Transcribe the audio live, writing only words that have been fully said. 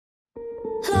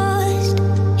Lost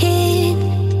in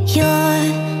your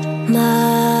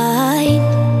mind,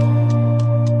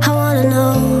 I wanna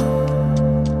know,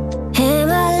 am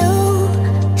I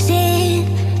losing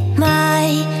my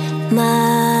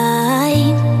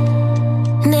mind?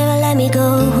 Never let me go.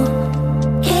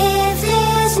 If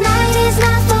this night is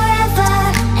not forever,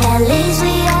 at least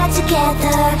we are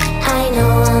together. I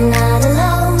know I'm not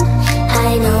alone, I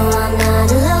know I'm not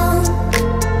alone.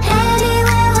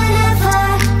 Anywhere, whenever,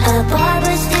 apart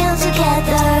but still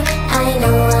together. I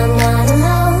know I'm not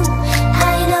alone,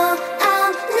 I know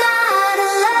I'm not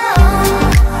alone.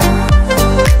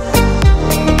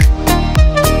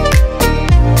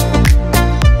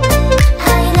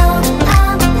 I know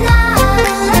I'm not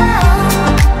alone.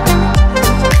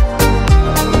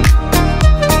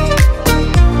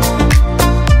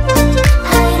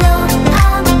 I know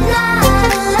I'm not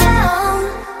alone.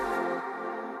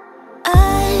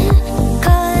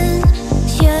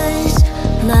 Unconscious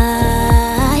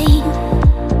mind,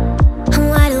 I'm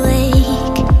wide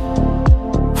awake.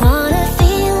 Wanna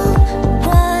feel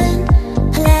one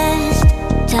last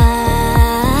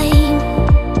time.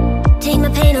 Take my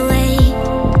pain away.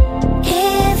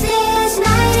 If this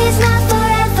night is not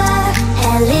forever,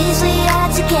 at least we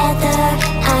are together.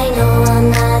 I know I'm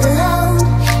not alone,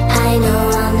 I know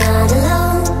I'm not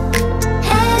alone.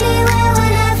 Anywhere,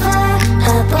 whenever,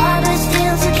 apart but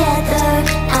still together.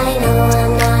 I know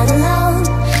I'm not alone,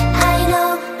 I know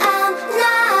I'm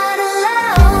not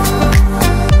alone.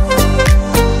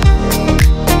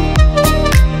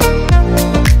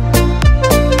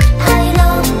 I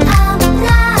know I'm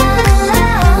not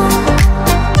alone.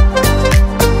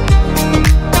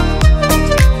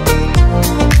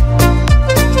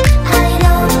 I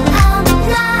know I'm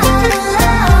not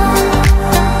alone.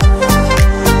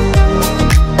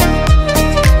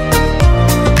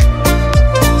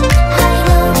 I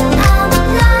know I'm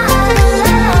not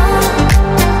alone.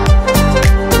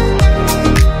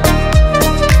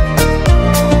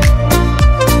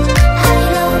 I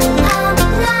know I'm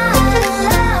not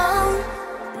alone.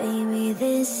 Baby,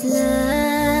 this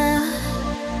love,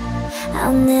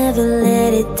 I'll never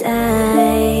let it die.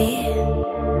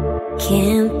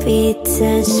 Can't be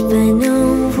touched by no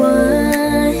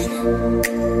one.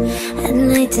 I'd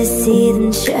like to see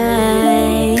them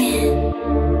try.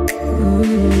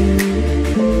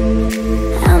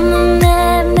 I'm a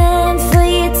madman for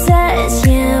your touch,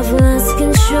 yeah, I've lost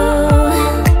control.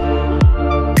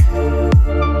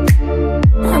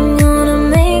 I'm gonna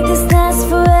make this last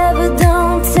forever,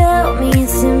 don't tell me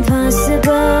it's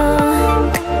impossible.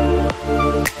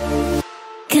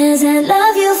 'Cause I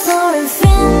love you for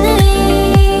infinity,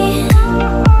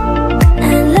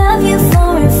 I love you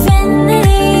for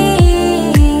infinity.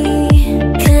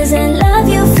 'Cause I love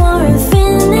you for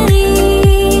infinity,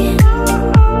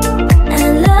 I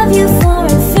love you for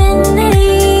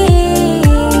infinity.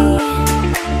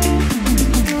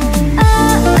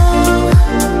 Oh, oh.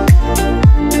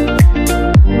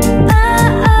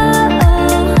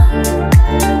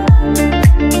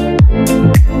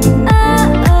 Oh,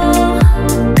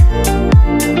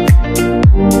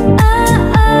 oh.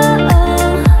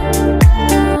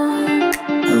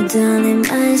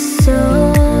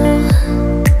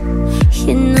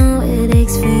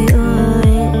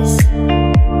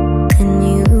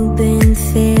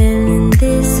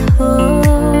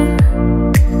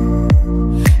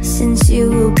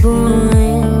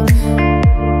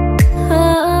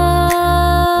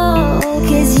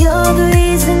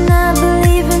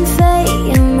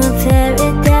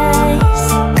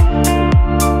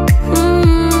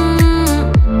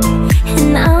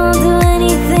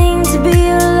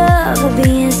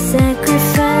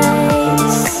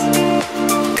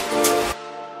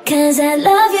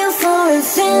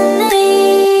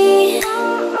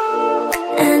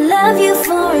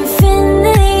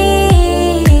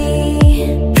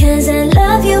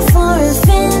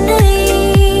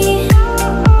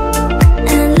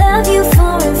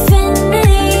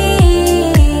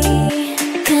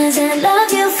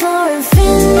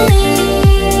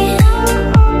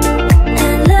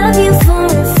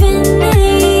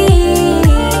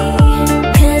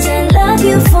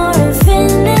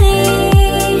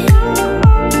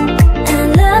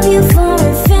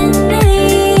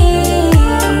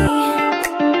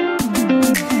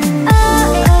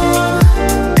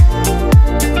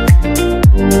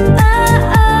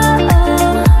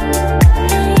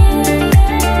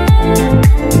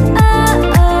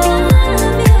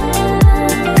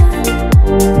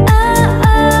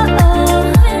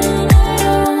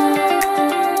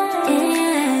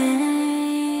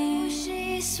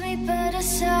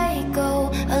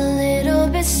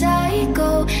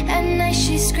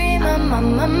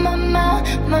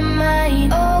 my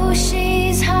mind. Oh,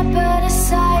 she's hot but a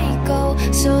psycho,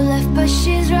 so left but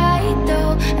she's right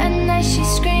though. At night she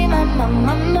scream on my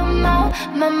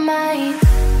mind.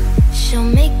 She'll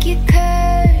make you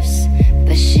curse,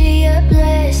 but she a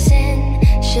blessing.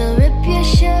 She'll rip your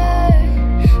shirt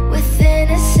within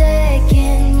a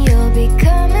second. You'll be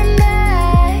coming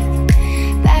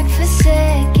back for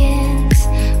seconds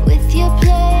with your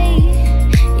play.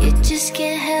 You just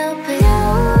can't help it.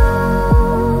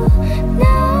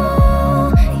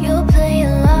 No, you'll play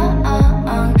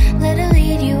along. Let her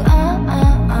lead you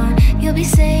on. You'll be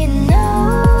saying no,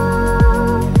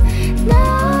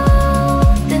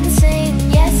 then saying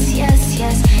yes, yes,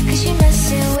 yes, 'cause you're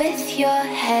messing with your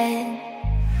head.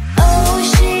 Oh,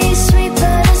 she's sweet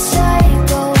but a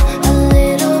psycho, a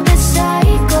little bit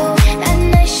psycho. At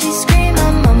night she scream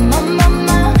on my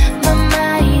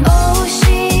mind. Oh,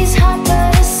 she's hot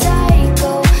but a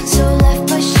psycho, so left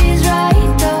but she's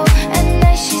right though. At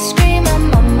night she scream on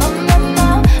my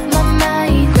mind.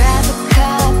 Grab a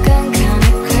cop gun,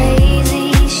 kinda crazy.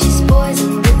 She's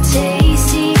poison but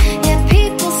tasty. Yeah,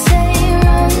 people say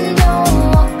run, don't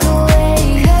walk away.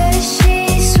 'Cause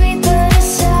she's sweet but a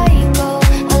psycho,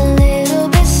 a little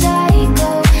bit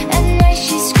psycho. At night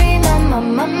she scream on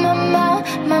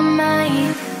my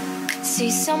mind.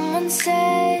 See, someone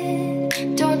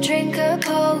said don't drink her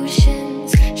potions.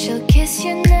 She'll kiss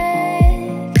your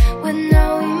neck with no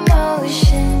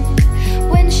emotion.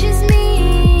 When she's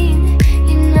mean,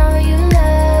 you know you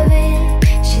love it.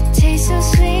 She tastes so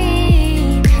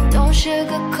sweet, don't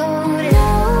sugarcoat it.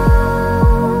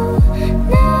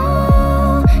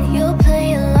 No, you'll play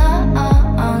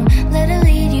along. Let her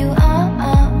lead you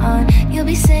on. You'll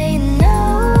be saying no,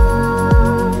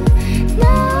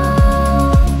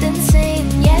 then saying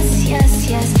yes, yes,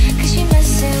 yes, 'cause you're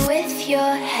messing with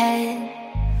your head.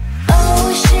 Oh,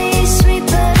 she's sweet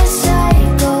but a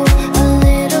psycho, a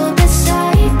little bit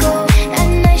psycho. At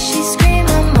night she scream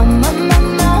on my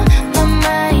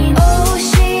mind. Oh,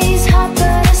 she's hot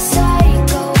but a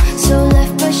psycho, so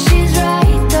left but she's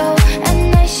right though. At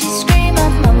night she scream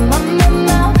on my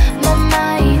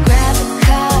mind. Grab a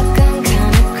cop gun,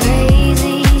 kinda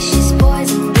crazy. She's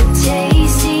poison but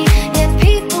tasty. Yeah,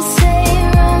 people say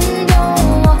run, don't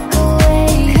walk away.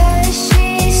 'Cause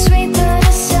she's sweet but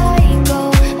a psycho,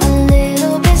 a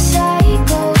little bit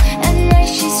psycho. At night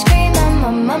she scream on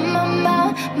my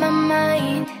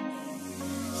mind.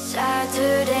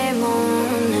 Saturday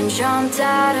morning, jumped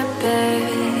out of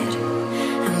bed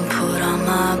and put on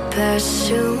my best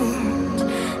suit.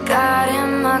 Got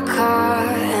in my car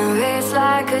and raced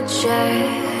like a jet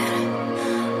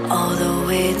all the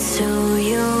way to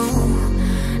you.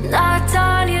 Knocked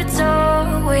on your door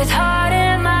with heart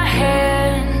in my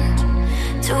hand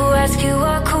to ask you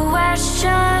a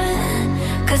question,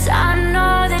 'cause I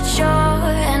know that you're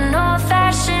an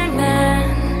old-fashioned man.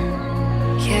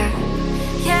 Yeah,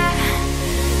 yeah.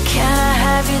 Can I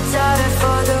have your daughter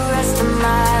for the rest of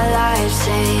my life?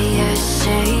 Say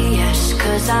yes,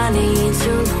 'cause I need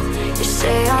to know. You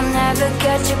say I'll never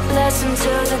get your blessing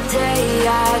till the day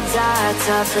I die.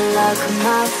 Tough luck,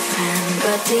 my friend,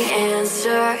 but the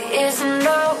answer is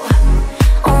no.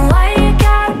 Oh, why you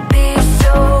gotta be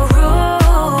so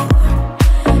rude?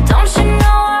 Don't you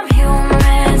know I'm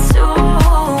human too?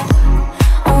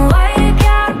 Oh, why you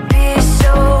gotta be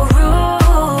so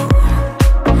rude?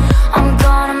 I'm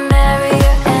gonna marry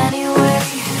you anyway.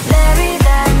 Marry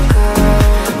that girl.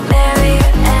 Marry you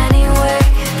anyway.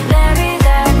 Marry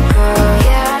that girl.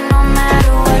 Yeah, no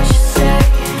matter what you say.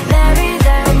 Marry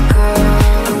that girl,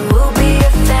 and we'll be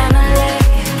a family.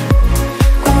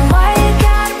 Oh, why you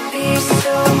gotta be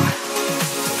so?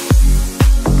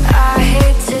 I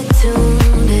hate to do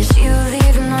this, you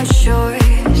leave no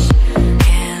choice.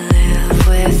 Can't live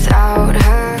without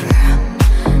her.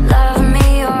 Love me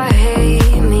or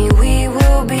hate me, we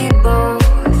will be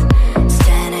both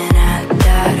standing at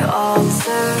that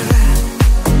altar.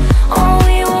 Oh,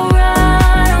 we will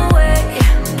run away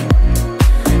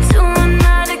to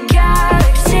another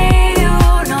galaxy.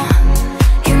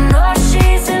 You know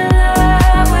she's in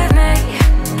love with me.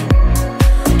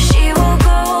 She will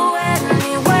go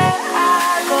anywhere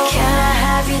I go. Can I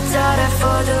have your daughter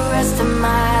for the rest of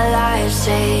my life?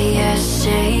 Say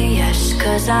yes,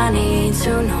 'cause I need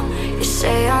to know. You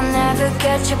say I'll never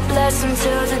get your blessing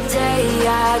till the day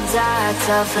I die.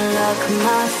 Tough luck,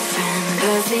 my friend,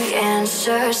 'cause the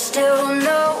answer's still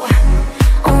no.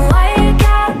 Oh, why you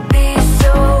gotta be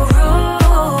so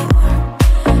rude?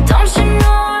 Don't you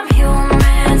know I'm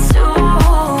human too?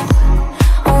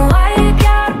 Oh, why you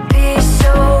gotta be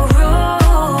so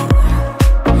rude?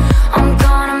 I'm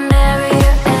gonna marry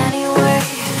you anyway.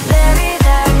 Marry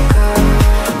that girl.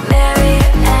 Marry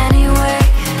you anyway.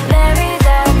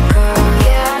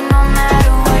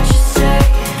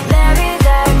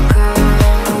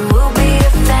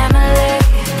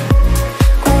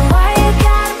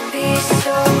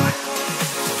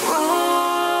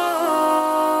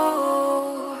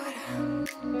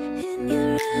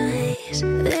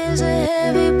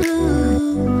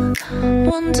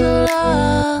 one to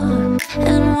love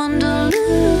and one to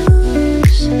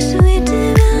lose. Sweet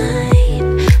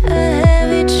divine, a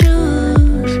heavy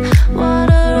truth.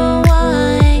 Water or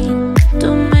wine,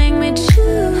 don't make me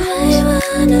choose. I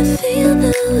wanna feel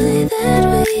the way that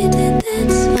we did that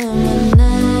summer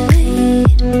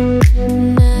night.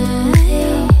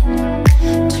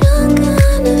 Drunk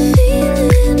on a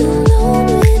feeling, alone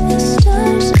with the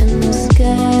stars in the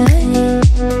sky.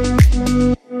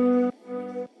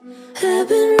 I've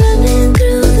been running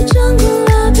through the jungle,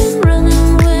 I've been running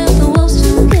with the wolves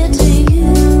to get to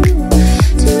you,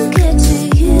 to get to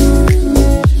you.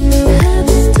 I've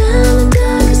been down the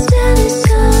darkest alley,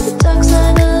 saw the dark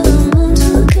side of the moon to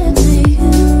get to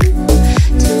you,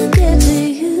 to get to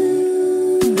you,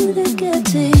 to get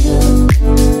to you.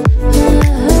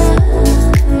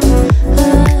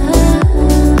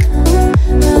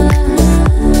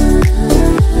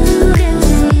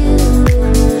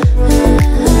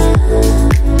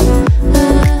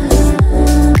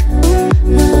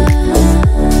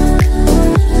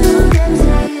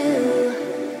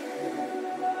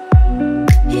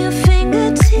 Your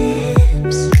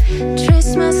fingertips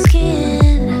trace my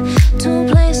skin to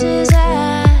places I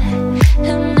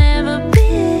have never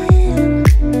been.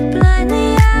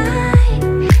 Blindly I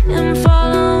am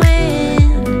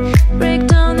following. Break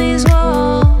down these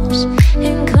walls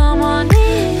and come on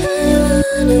in. I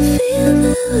wanna feel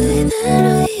the way that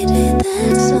we did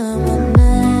that summer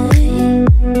night.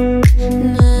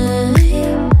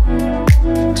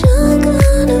 Drunk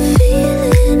on a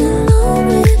feeling, alone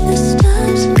with the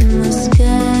stars in the sky.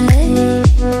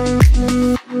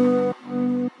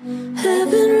 I've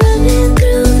been running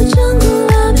through the jungle,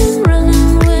 I've been running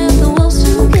with the wolves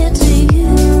to get to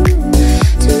you,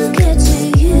 to get to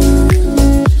you.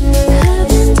 I've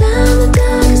been down the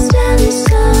darkest alley,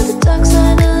 saw the dark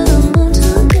side of the moon to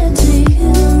get to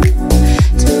you,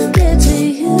 to get to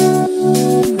you,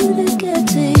 to get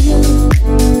to you.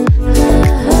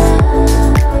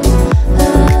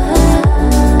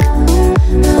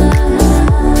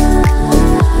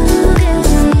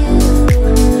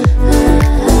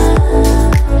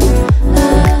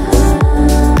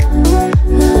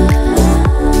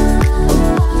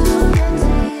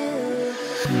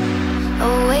 A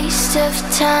waste of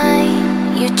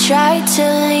time, you tried to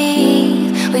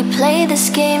leave. We played this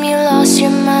game, you lost your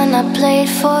mind, I played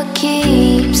for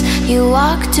keeps. You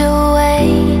walked away,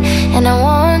 and I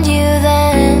warned you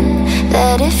then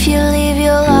that if you leave,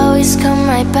 you'll always come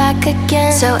right back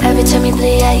again. So every time you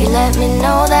bleed out, you let me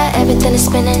know that everything is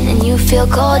spinning and you feel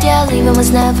cold. Yeah, leaving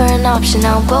was never an option.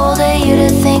 How bold of you to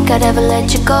think I'd ever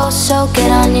let you go. So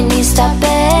get on your knees, stop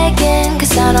begging,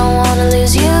 cause I don't wanna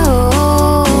lose you.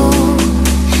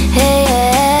 Hey,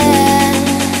 yeah.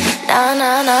 Nah,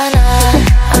 nah, nah, nah.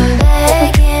 I'm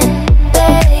begging,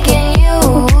 begging you.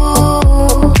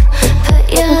 Put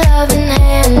your loving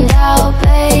hand out,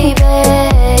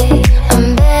 baby.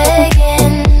 I'm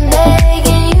begging,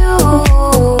 begging you.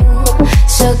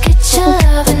 So get your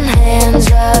loving hands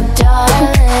up,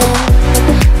 darling.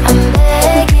 I'm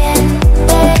begging,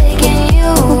 begging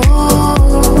you.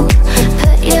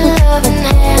 Put your loving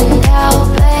hand out,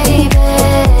 baby.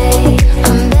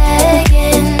 I'm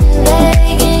begging,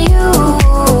 begging you.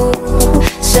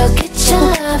 So get your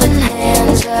loving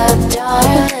hands up,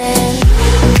 darling.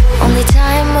 Only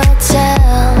time will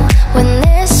tell when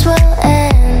this will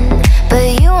end, but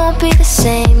you won't be the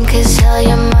same, cause hell,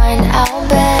 your mind out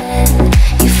bend.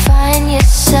 You find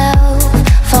yourself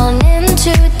falling in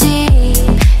too deep.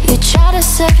 You try to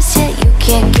surface yet you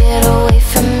can't get away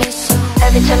from me. So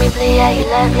every time you bleed out, you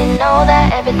let me know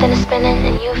that everything is spinning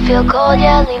and you feel cold.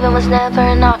 Yeah, leaving was never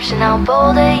an option. How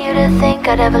bold of you to think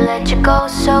I'd ever let you go.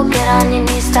 So get on your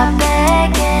knees, stop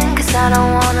begging, cause I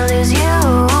don't wanna lose you.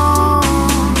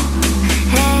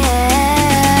 Hey,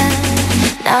 yeah.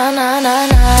 Nah, nah, nah,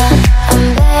 nah. I'm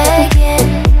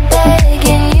begging,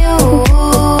 begging you.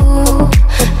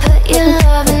 Put your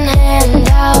loving hand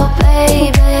out,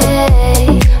 baby.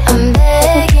 I'm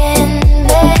begging,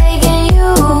 begging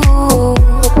you.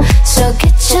 So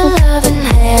get your loving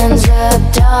hands up,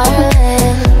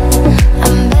 darling.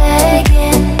 I'm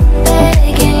begging,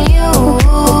 begging you.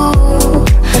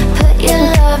 Put your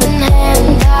loving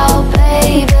hand out,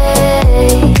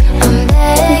 baby. I'm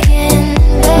begging,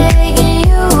 begging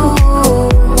you.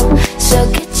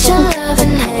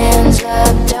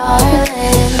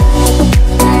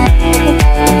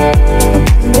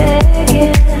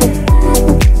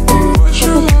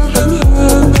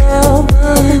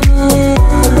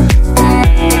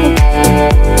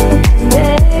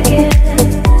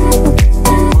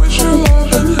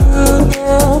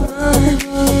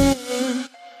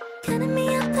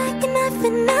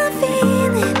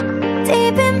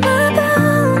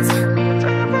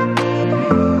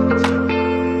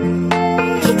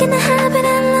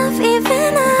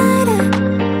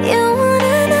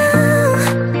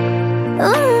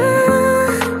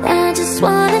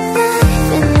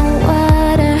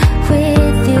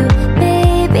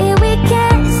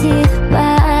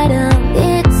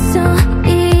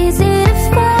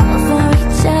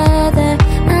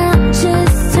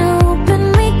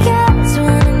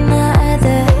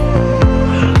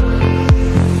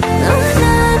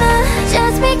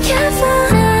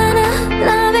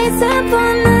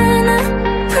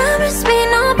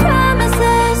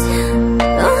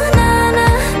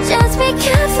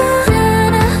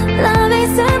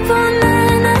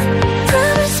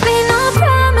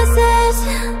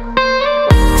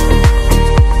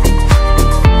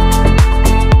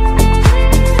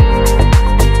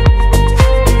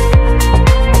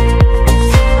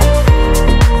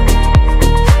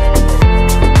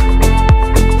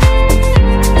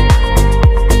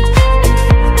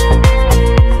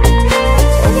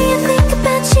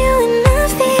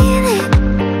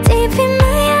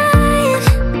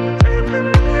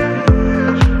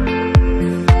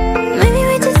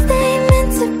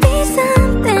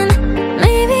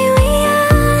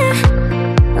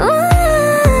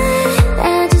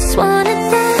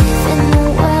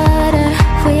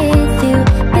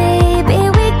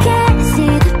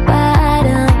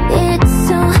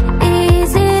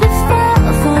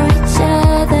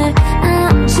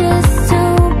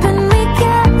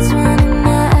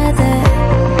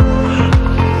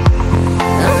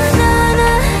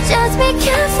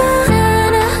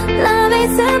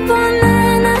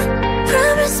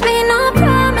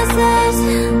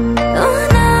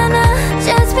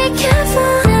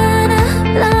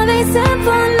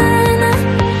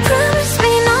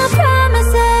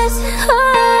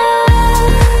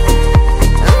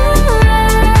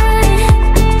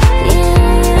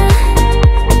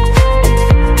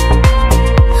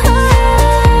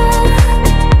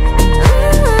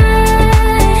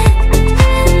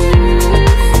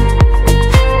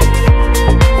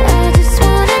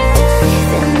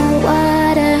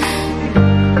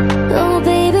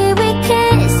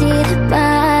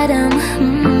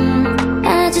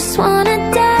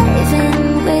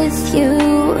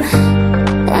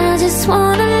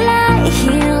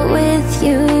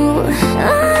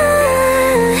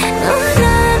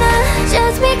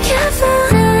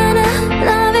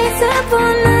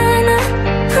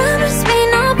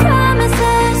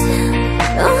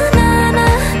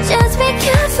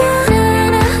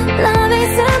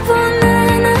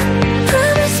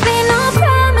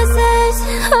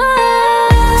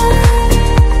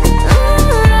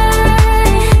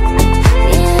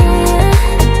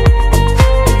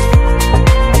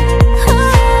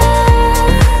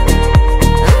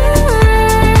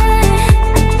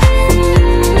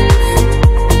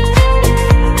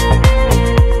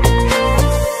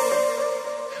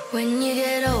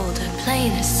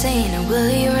 plain as saying,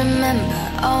 will you remember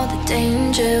all the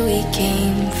danger we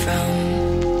came from?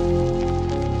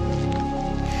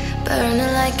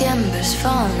 Burning like embers,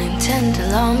 falling tender,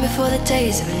 long before the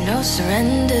days of no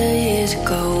surrender years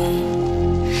ago.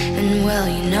 And well,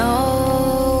 you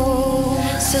know,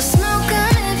 so smoke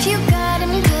on if you got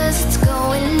him, 'cause it's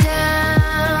going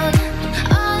down.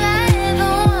 All I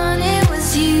ever wanted was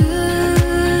you.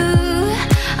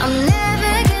 I'll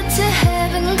never get to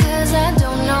heaven 'cause I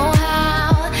don't know how.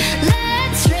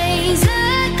 Let's raise a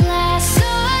glass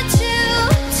or two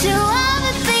to all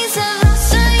the things I've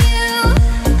lost on you.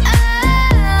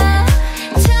 Oh,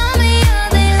 tell me, are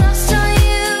they lost on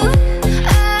you?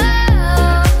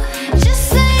 Oh, just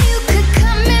say you could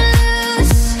cut me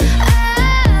loose.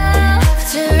 Oh,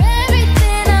 after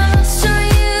everything I've lost on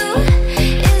you,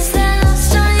 is that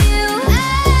lost on you? Oh,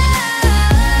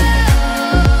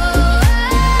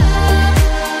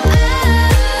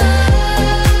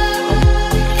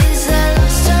 is that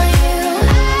lost on you?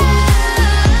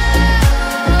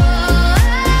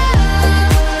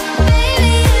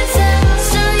 Baby, is that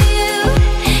lost on you?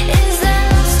 Is that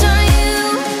lost on you?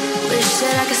 Wish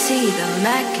that I could see the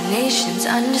machinations,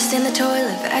 understand the toil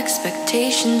of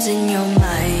expectations in your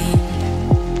mind.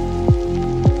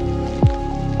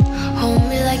 Hold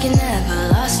me like you never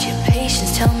lost your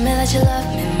patience. Tell me that you love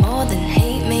me more than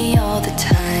hate me all the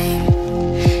time.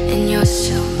 And you're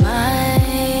still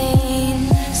mine.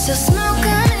 So smoke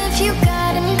on if you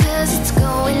got him, 'cause it's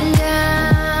going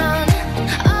down.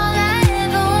 All I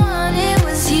ever wanted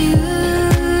was you.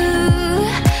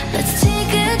 Let's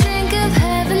take a drink of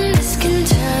heaven, this can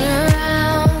turn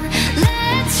around.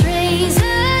 Let's raise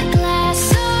a glass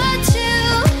or two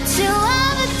to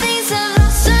all the things I've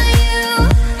lost on you.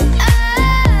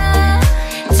 Oh,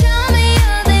 tell me,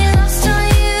 are they lost on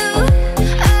you?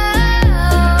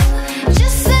 Oh,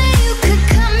 just say you could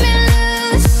cut me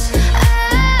loose. Oh,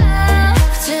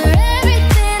 after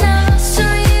everything I've lost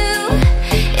on you,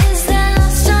 is that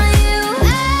lost on you?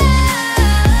 Oh,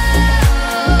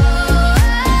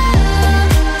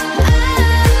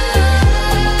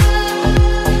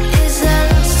 is that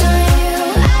lost on you?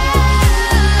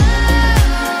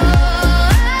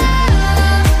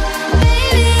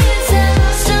 Baby, is that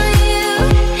lost on you?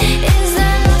 Is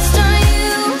that lost on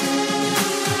you?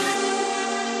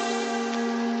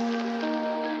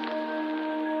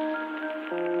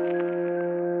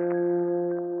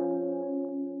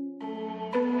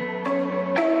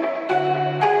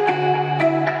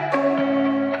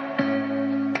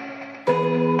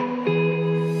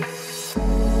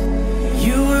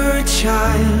 You were a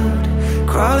child,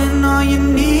 crawling on your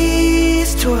knees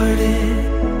toward it,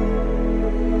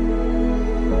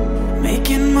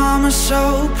 making mama so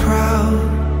proud.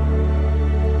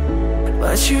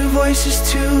 But your voice is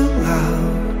too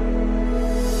loud.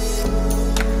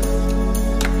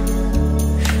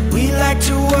 We like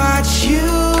to watch you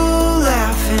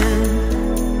laughing.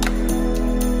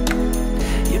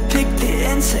 You pick the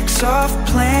insects off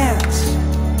plants.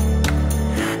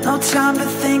 No time to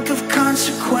think of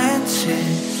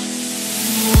consequences.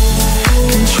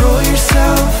 Control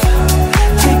yourself,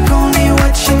 take only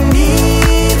what you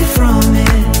need from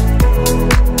it.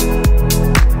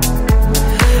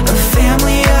 A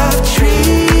family of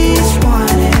trees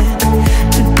wanted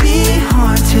to be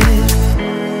haunted.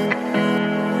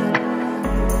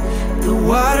 The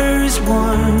water is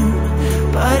warm,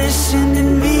 but it's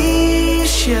sending me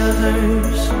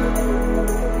shivers.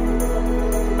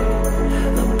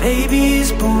 Baby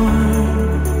is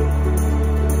born,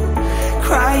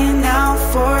 crying out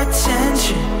for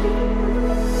attention.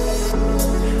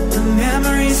 The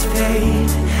memories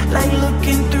fade, like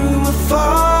looking through a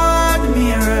fog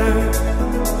mirror.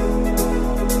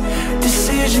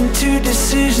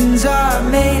 Decisions are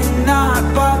made and not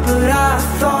bought, but I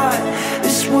thought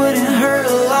this wouldn't hurt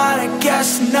a lot, I guess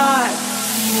not.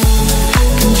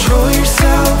 Control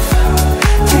yourself,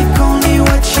 take only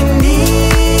what you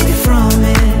need from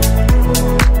it.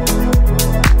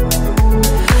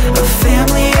 A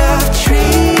family of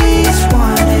trees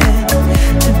wanted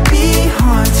to be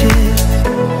haunted.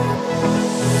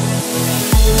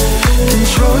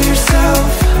 Control yourself,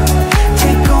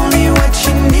 take only what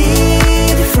you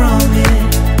need from it.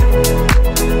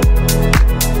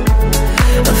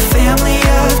 A family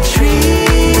of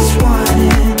trees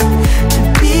wanted to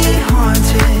be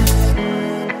haunted.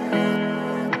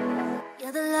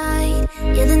 You're the light,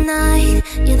 you're the night,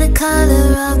 you're the color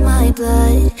of my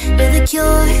blood. You're the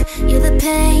cure, you're the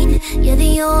pain, you're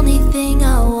the only thing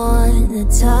I want to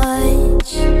touch.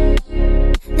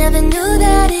 Never knew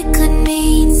that it could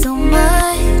mean so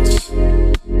much,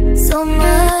 so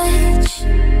much.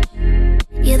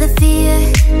 You're the fear,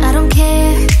 I don't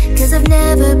care, 'cause I've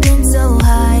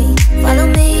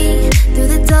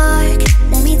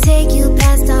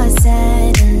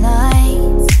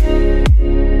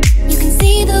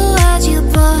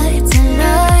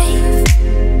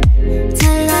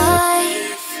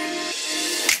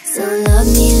So love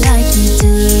me like you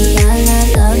do, la la,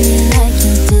 love me like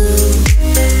you do.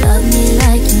 Love me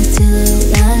like you do,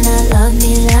 la la, love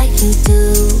me like you do.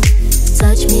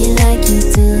 Touch me like you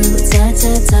do,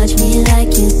 touch me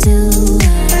like you do.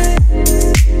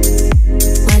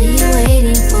 What are you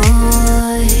waiting for?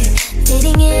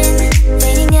 Fading in,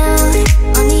 fading out,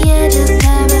 on the edge of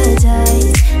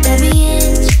paradise. Every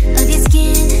inch of your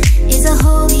skin is a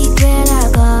holy grail I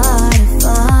gotta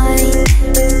find.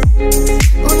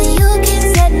 Only you can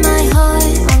set my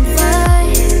heart on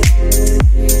fire,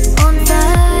 on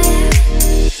fire.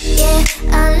 Yeah,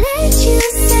 I'll let you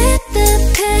set the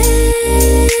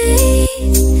pace,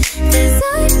 'cause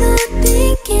I'm not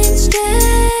thinking straight.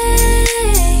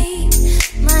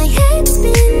 My head's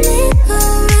spinning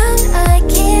around, I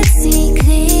can't see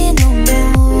clear no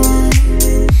more.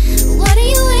 What are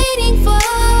you waiting for?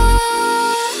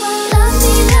 Love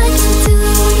me like you do,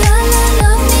 la la,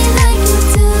 love me like you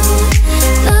do.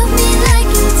 Love me like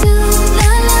you do,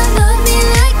 la la, love me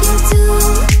like you do.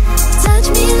 Touch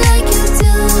me like you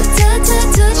do,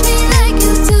 touch me like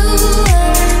you do.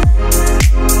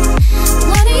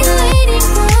 What are you waiting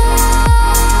for?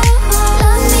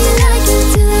 Love me like you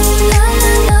do, la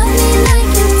la, love me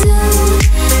like you do.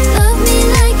 Love me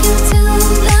like you do,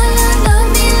 la la, love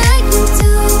me like you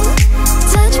do.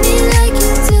 Touch me like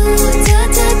you do,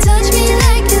 touch me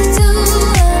like you do.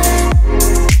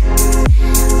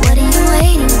 What are you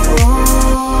waiting for?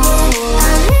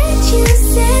 I'll let you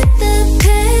set the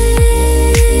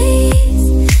pace,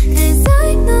 'cause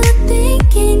I'm not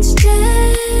thinking straight.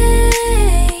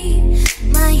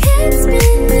 My head's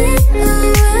spinning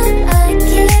around, I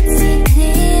can't see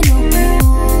clear no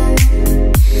more.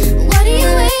 What are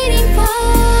you waiting for?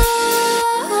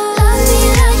 Love me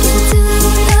like you do,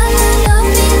 la la, love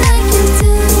me like you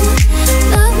do.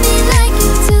 Love me like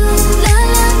you do, la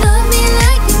la, love me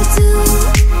like you do.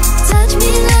 Touch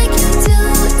me like you do,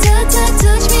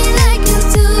 touch me like you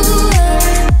do.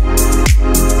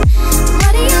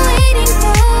 What are you waiting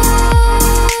for?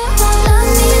 Love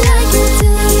me like you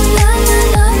do, la la,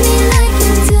 love me like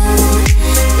you do.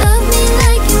 Love me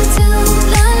like you do,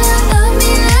 la la, love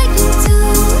me like you do.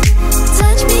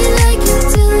 Touch me like you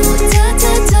do,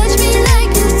 touch me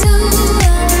like you do.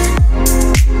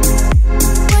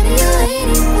 What are you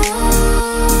waiting for?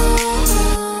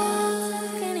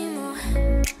 Anymore.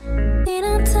 We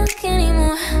don't talk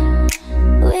anymore.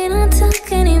 We don't talk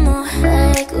anymore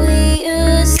like we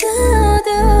used to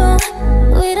do.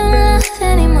 We don't laugh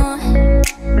anymore.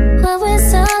 What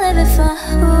was all of it for?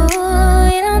 Ooh,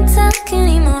 we don't talk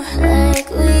anymore like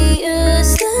we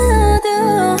used to do.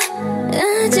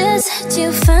 I just had you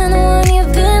find the one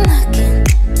you've been looking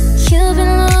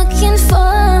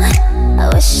for. I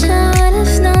wish I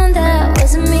would've known that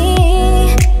wasn't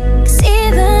me. 'Cause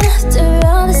even after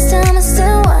all this time I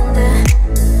still wonder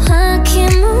why I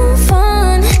can't move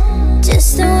on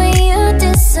just the way you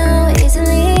did so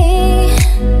easily.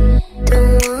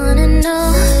 Don't wanna know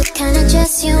what kind of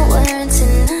dress you're wearing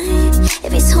tonight,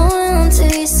 if he's holding on to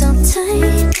you so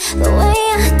tight the way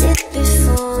I did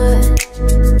before.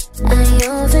 I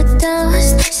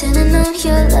overdosed, should've known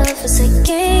your love was a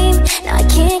game. Now I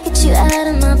can't get you out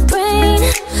of my brain.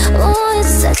 Oh,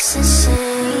 it's such a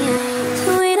shame.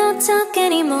 We don't talk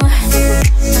anymore.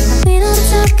 We don't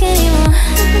talk anymore.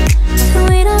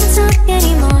 We don't talk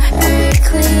anymore like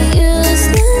we used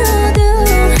to do.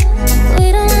 We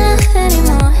don't laugh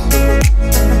anymore.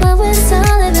 What was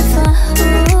all of it for?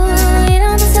 Ooh, we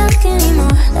don't talk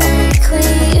anymore like we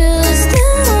used to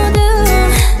do.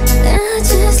 I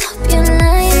just hope you're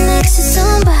lying next to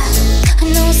somebody who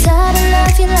knows how to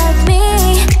love you like me.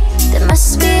 There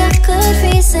must be a good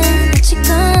reason that you're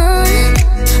gone.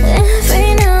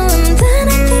 Every now and then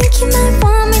I think you might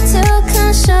want me to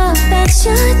come show up at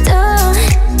your door,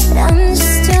 but I'm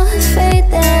just too afraid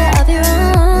that I'll be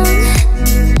wrong.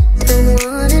 Don't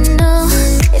wanna know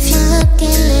if you're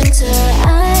looking into her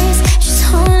eyes. She's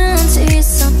holding on to you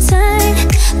so tight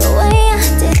the way I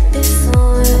did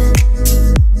before.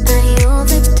 I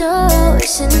overdosed,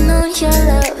 should've known your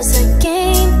love was a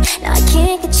game. Now I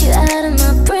can't get you out of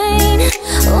my brain.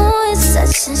 Oh, it's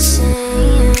such a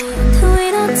shame. We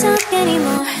don't talk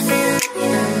anymore.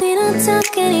 We don't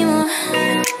talk anymore.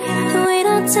 We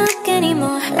don't talk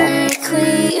anymore like we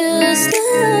used to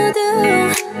do.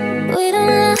 We don't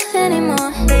laugh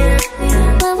anymore.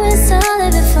 What was all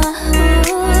of it for?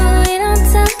 Ooh, we don't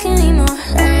talk anymore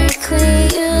like we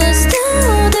used to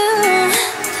do.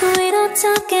 We don't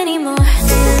talk anymore.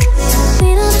 We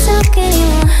don't talk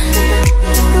anymore.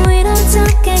 We don't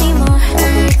talk anymore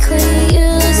like we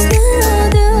used to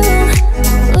do.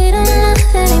 We don't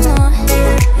laugh anymore.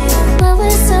 What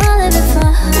was all of it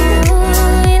for? Ooh,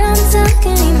 we don't talk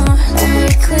anymore.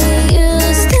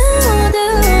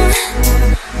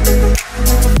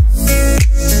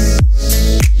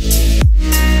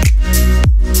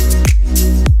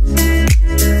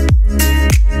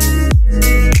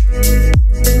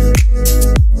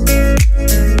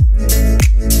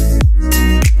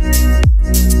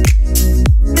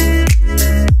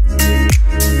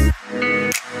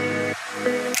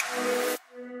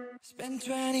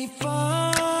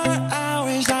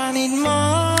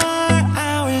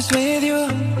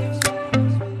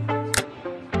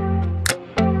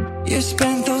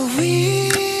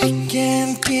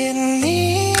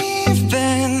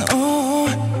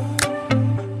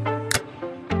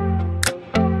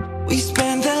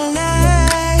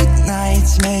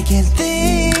 get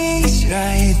things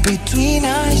right between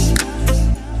us.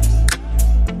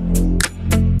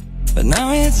 But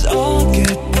now it's all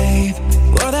good, babe.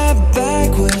 Roll that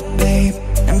backward, babe,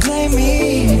 and play me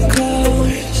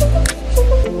close.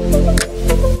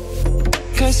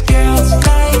 Cause girls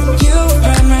like you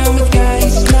run around with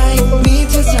guys like me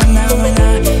till sundown. When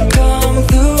I come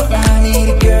through, I need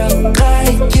a girl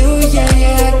like you, yeah,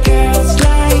 yeah. Girls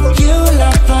like you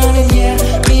love fun and yeah,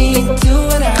 me do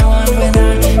what I want. When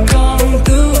I come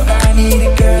through, I need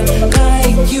a girl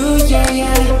like you, yeah,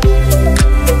 yeah.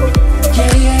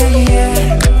 Yeah, yeah, yeah.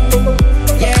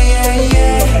 Yeah, yeah,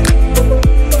 yeah.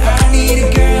 I need a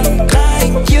girl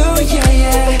like you, yeah,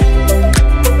 yeah.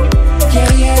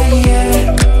 Yeah, yeah, yeah.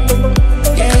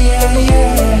 Yeah, yeah,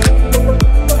 yeah.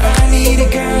 I need a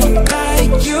girl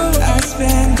like you. I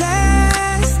spent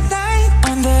last night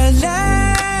on the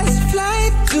last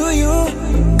flight to you.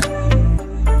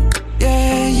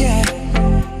 Yeah, yeah.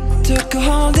 Took a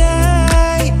whole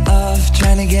day off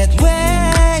trying to get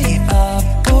way up.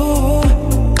 Ooh.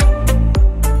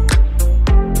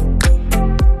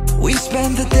 We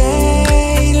spent the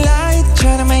daylight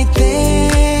trying to make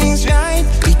things right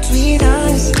between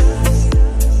us.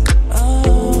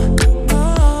 Oh,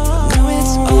 now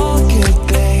it's all good,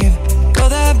 babe. Roll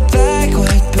that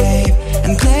backward, babe,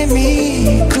 and play me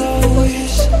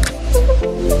close.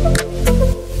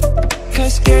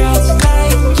 Cause girls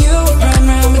like you run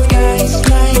around with guys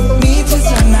like me till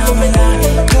sundown. When I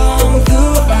come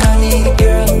through, I need a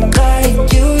girl like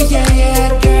you, yeah, yeah.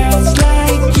 Girls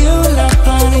like you love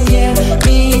fun and yeah,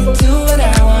 me do what I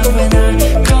want. When I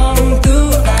come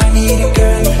through, I need a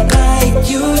girl like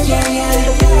you, yeah, yeah.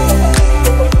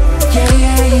 Yeah,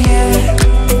 yeah, yeah.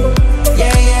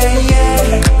 Yeah, yeah, yeah.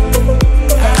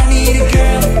 I need a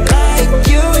girl like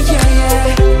you, yeah, yeah.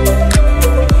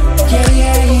 Yeah,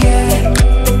 yeah, yeah.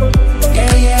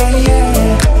 Yeah, yeah,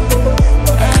 yeah.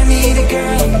 I need a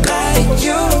girl like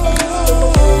you.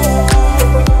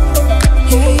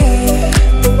 Yeah, yeah.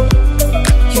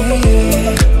 Yeah,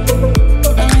 yeah.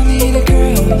 I need a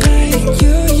girl like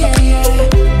you, yeah, yeah.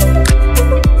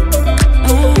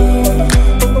 Oh,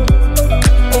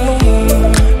 oh.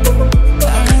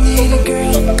 I need a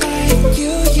girl like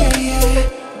you, yeah, yeah.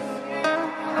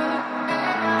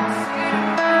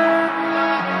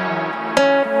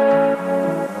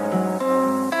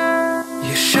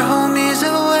 You show me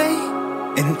the way,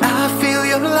 and I feel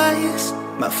your lies.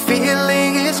 My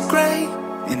feeling is great,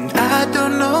 and I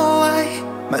don't know why.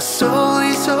 My soul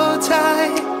is so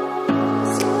tight.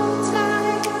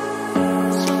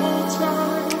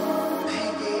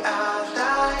 Maybe I'll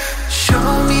die. Show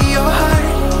me your heart,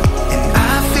 and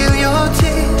I feel your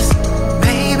tears.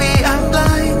 Maybe I'm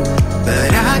blind,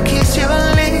 but I kiss your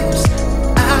lips.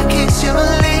 I kiss your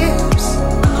lips.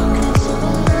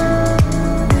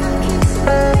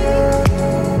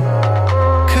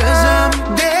 Cause I'm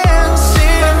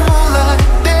dancing in moonlight,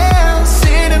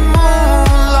 dancing in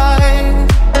moonlight.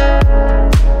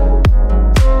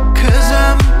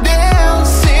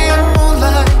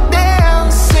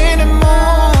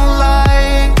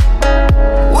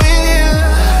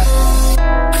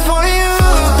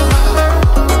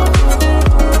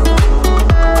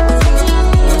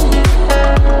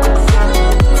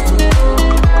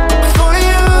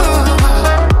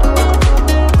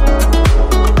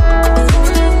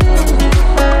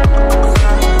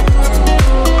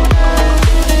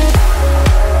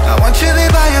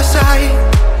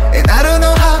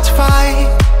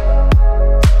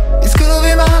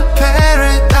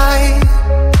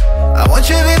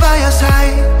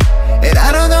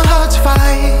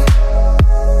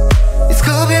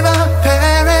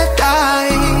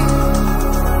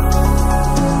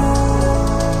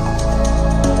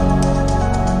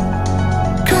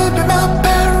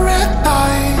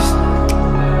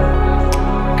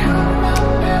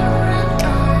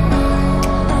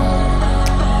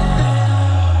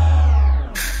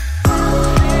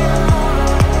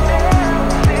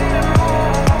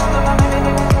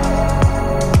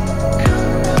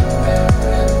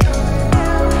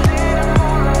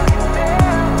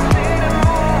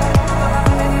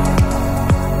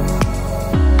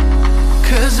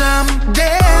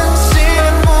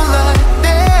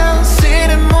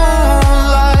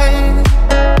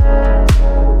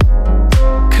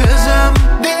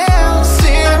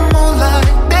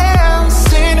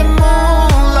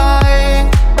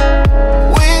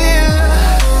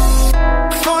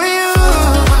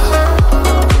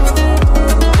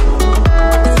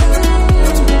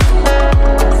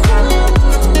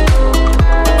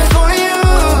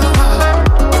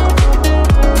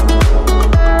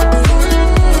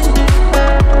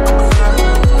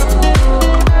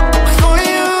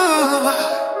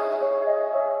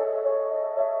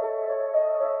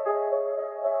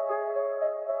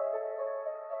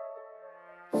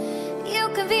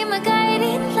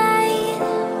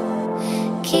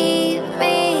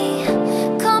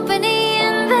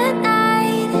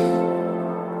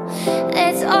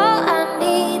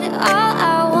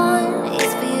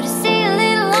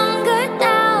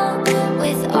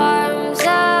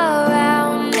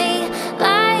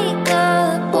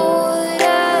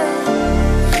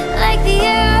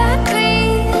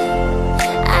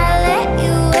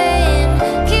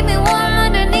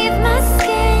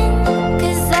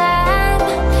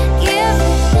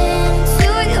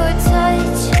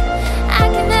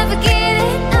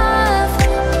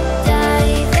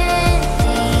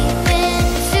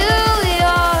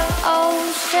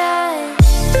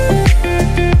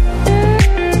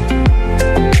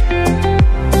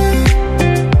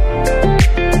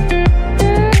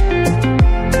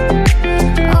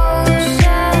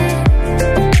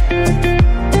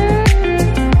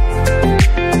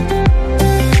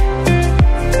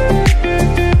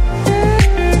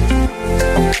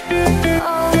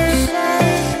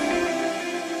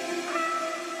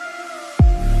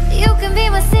 can be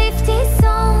my safety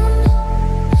zone.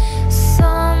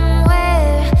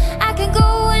 Somewhere I can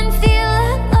go and feel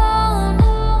alone.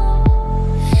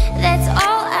 That's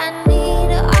all I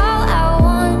need, all I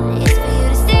want is for you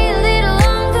to stay a little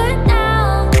longer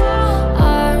now.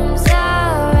 Arms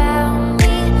around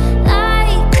me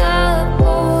like a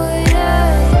border,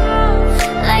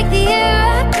 like the air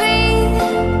I breathe.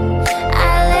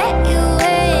 I let you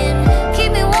in,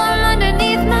 keep me warm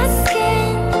underneath my skin.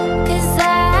 'Cause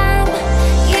I'm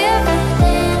giving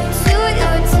into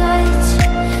your touch.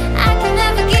 I can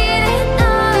never get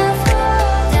enough.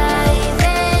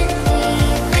 Diving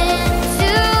deep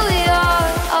into your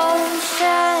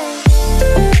ocean.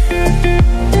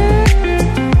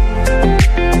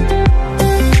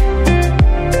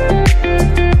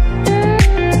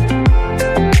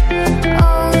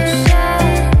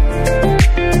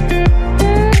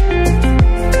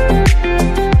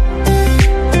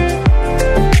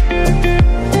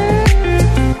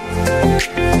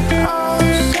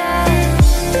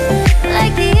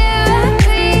 Like the air I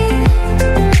breathe,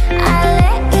 I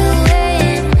let you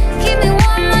in, keep me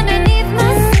warm underneath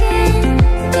my skin.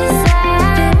 'Cause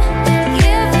I'm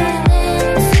giving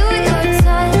into your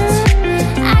touch.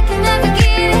 I can never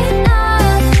get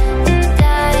enough.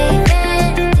 Diving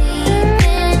deep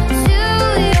into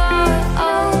your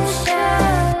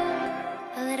ocean.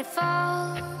 I let it fall,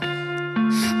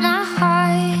 my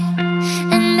heart,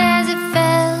 and as it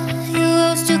fell, you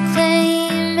rose to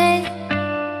claim it.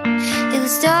 It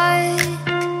was dark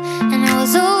and I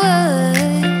was over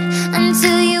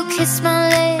until you kissed my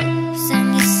lips and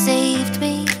you saved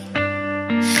me.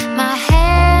 My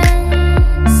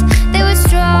hands, they were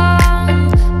strong,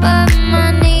 but my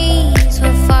knees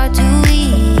were far too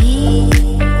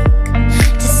weak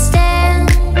to stand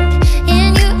in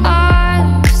your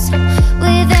arms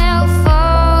without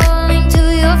falling to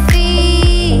your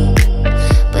feet.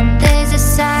 But there's a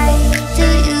side to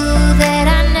you that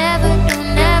I never knew,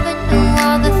 never knew.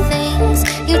 All the things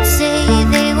you'd say,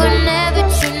 they were never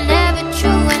true, never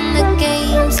true. And the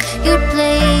games you'd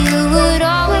play, you would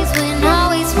always win,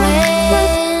 always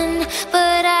win.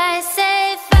 But I say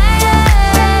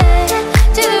fire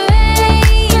to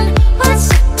rain, watch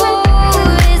it pour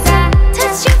as I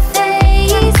touch your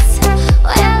face.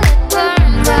 Well, it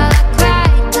burned while I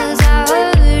cried 'cause I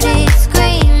heard it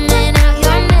screaming out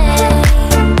your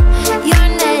name, your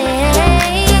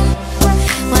name.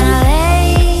 When I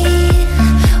lay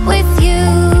with you,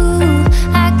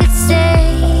 I could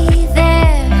stay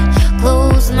there,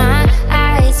 close my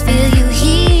eyes, feel you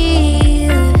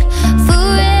here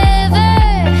forever.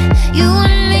 You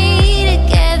and me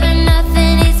together,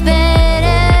 nothing is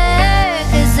better.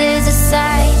 'Cause there's a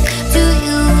side to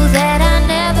you that I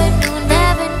never knew,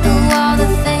 never knew. All the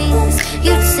things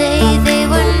you'd say, they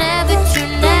were never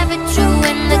true, never true.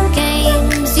 And the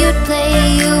games you'd play,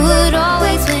 you would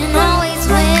always win, always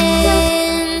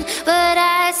win. But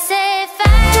I say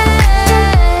fire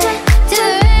to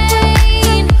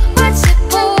rain, watch it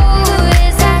pour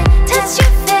as I touch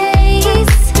your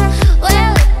face.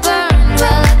 Well, it burned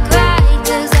while I cried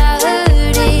 'cause I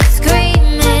heard it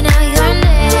screaming out your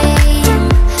name,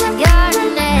 your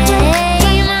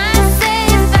name. I say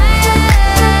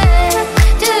fire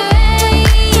to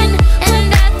rain, and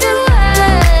I threw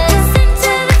us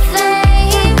into the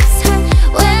flames.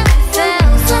 When we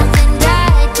fell, something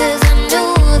died 'cause I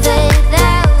knew that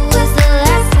that was the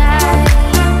last time,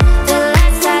 the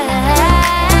last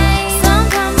time.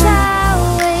 Sometimes I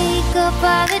wake up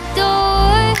by the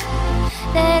door,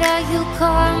 that all you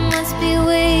car must be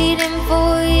waiting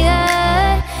for ya.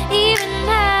 Even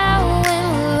now when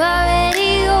we're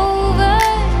already over,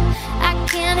 I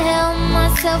can't help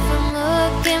myself from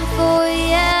looking for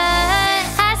ya.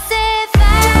 I say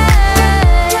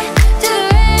fire to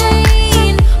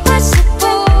rain, watch it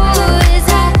pour as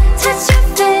I touch your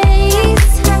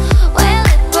face. Well,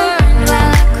 it burned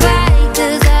while I cried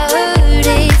 'cause I heard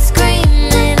it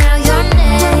screaming out your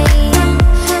name,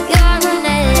 your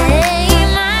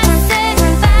name. I say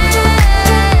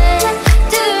fire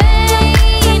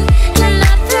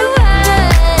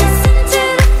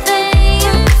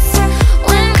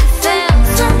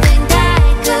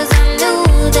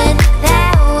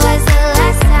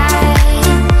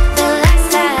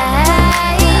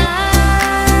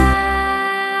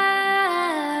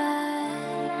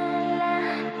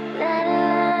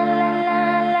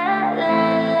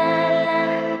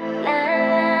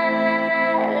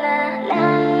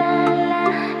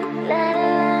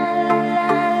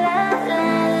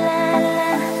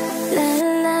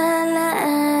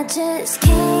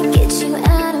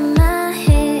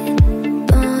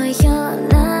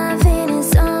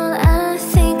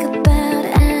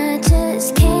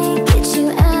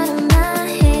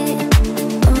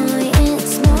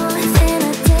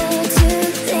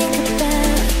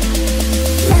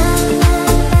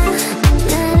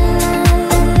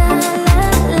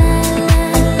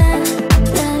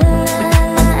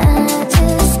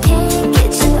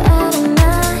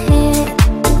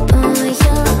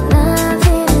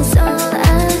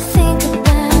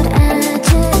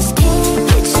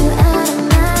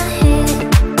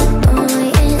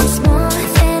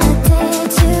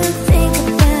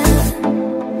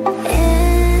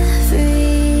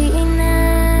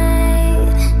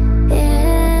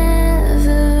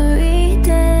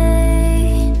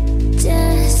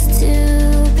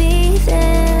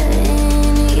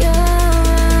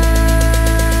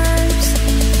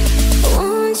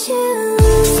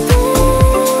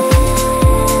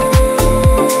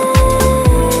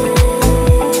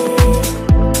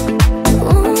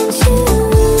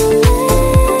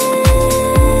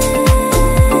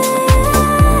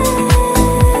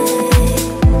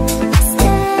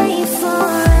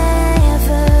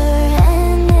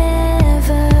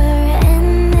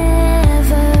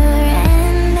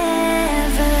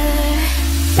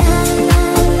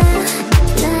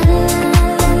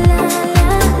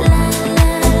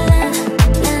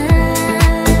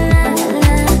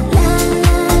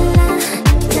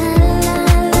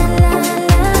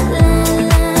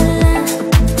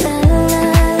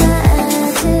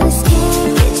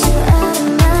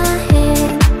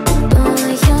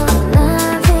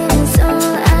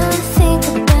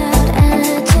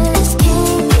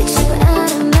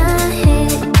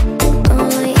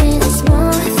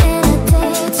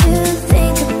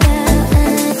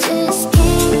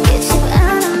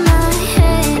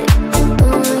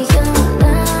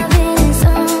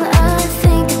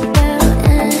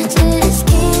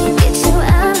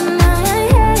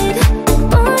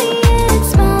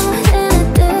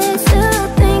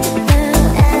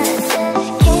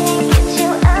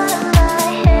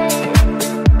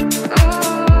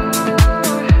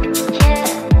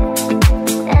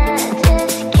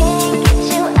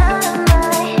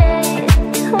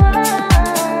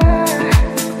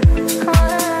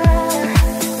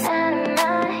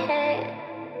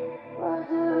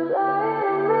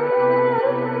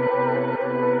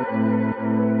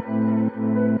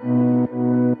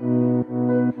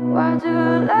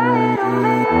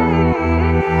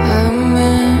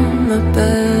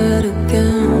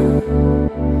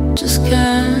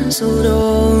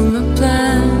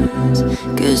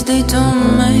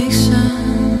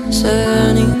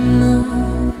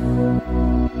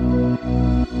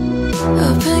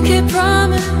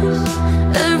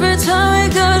Every time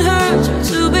we got hurt, try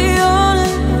to be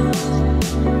honest.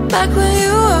 Back when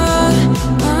you were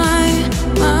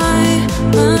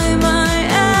my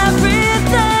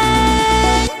everything.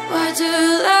 Why do you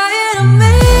lie to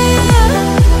me?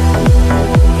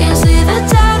 Can't see the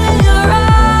doubt in your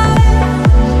eyes.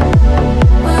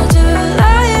 Why do you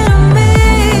lie to me?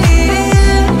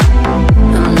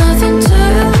 I'm nothing to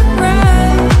you,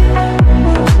 right?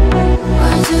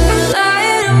 Why do you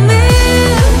lie to me?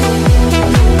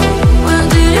 When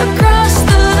did you cross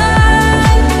the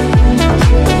line?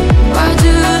 Why do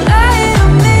you lie to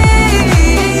me?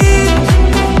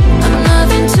 I'm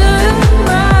nothing to you,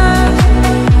 right?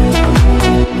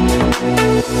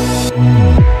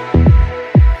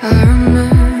 I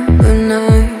remember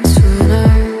nights when I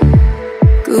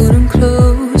couldn't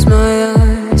close my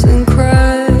eyes and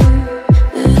cry,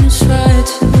 and you tried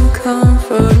to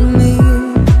comfort me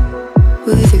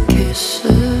with your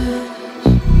kisses.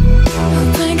 I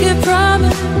think you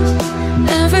promised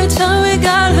every time we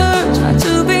got hurt, try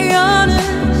to be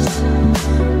honest.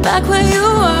 Back when you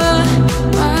were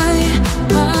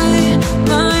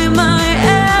my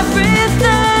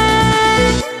everything.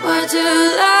 Why do you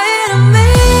lie to me?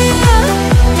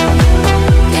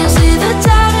 Can't see the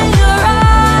doubt in your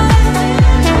eyes.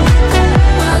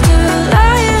 Why do you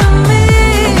lie to me?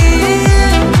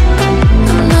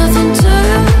 I'm nothing to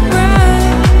you,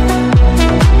 right?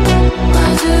 Why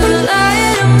do you lie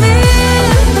to me?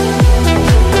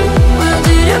 When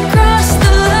did you cross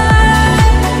the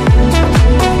line?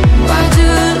 Why do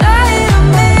you lie to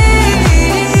me?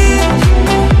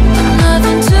 I'm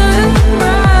nothing to you,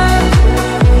 right?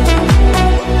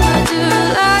 Why do you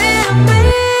lie to me?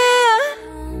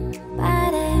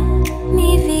 Pare mi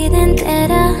vida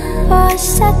entera por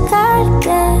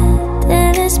sacarte de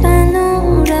las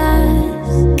penumbras.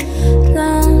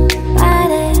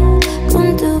 Romparé con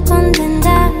tu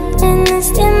condena en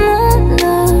este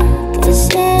mundo que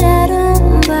será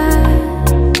rumba.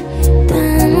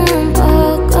 Dame un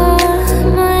poco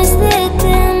más de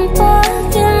tiempo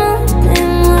que no te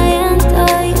muero,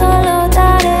 yo lo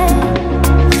daré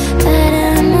para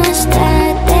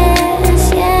mostrarte el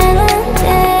cielo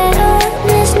entero.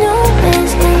 Las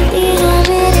nubes contigo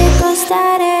me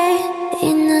recostaré y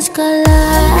nos colamos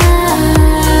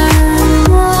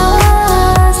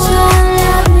con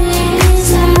la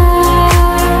brisa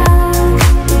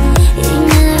y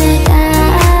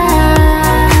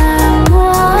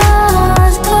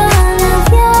navegamos con el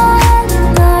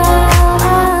viento.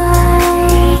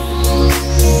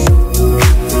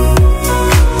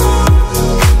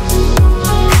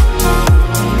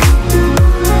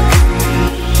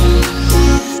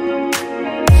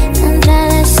 Entre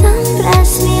las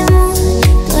sombras mi amor,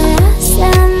 tú eras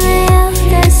el medio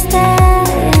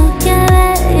destello que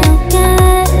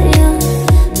veo.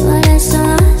 Por eso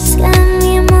es que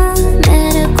mi amor me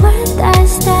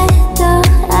recuerdaste todo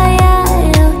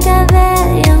aquello que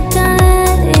veo.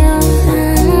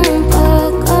 Dame un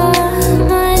poco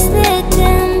más de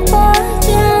tiempo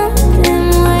que no te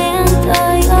muero,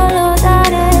 yo lo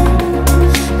daré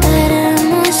para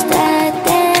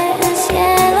mostrarte el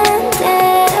cielo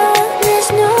entero. Las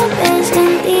nubes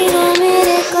contigo me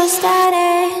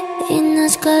recostaré y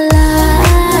nos colamos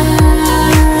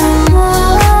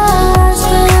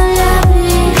con la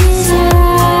brisa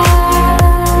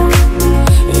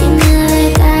y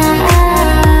navegamos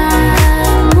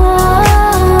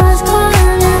con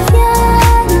el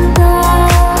viento.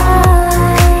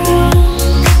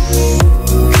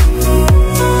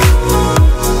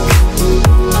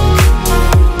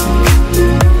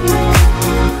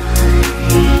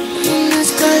 Y nos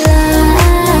colamos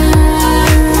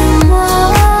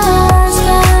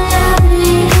con la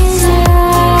brisa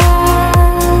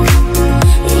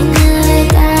y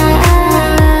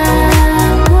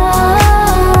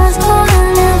navegamos con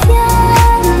el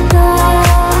viento.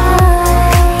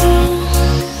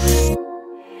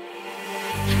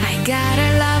 I got a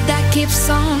love that keeps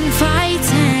on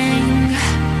fighting.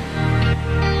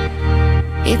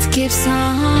 It keeps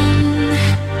on.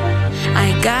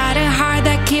 I got a heart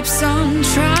that keeps on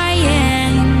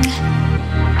trying.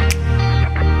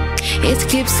 It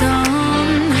keeps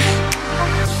on.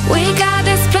 We got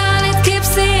this plan, it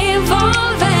keeps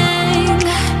evolving.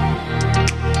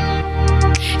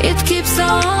 It keeps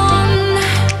on.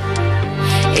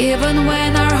 Even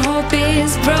when our hope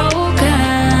is broken,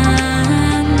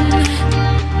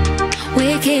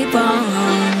 we keep on.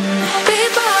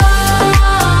 People,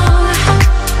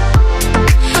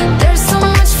 there's so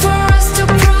much for us to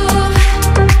prove.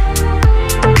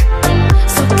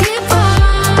 So keep on.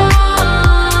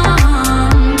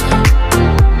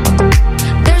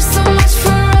 There's so much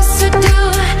for us to do.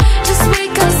 Just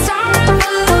wake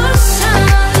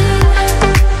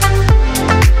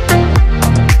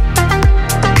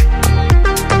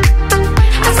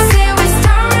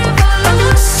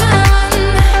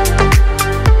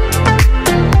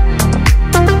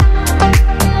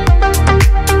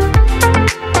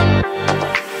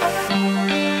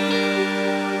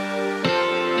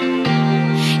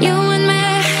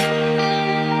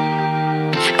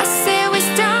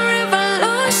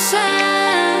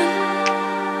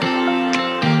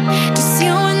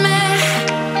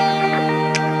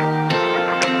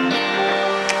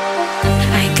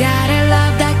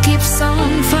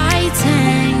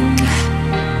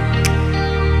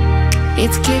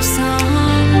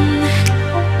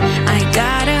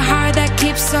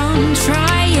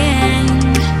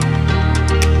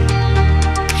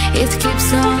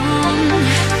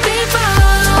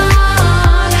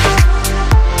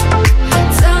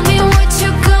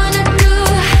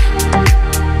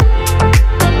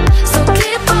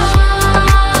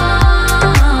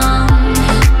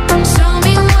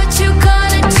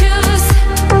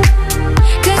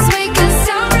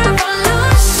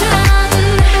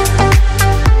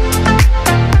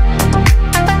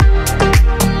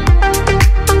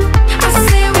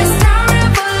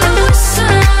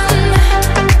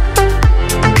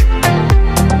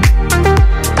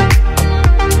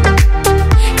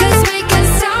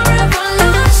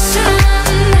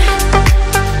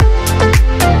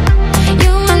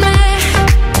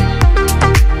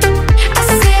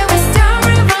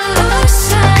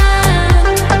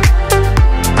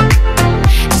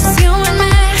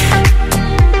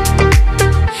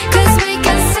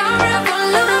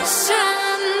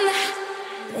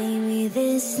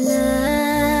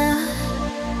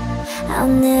I'll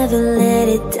never let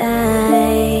it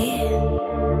die.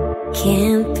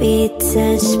 Can't be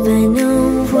touched by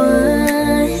no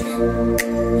one.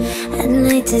 I'd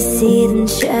like to see them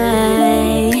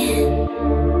try.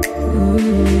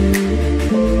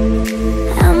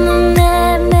 I'm a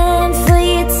madman for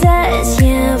your touch.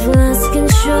 Yeah, I've lost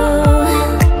control.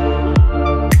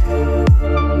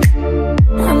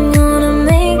 I'm gonna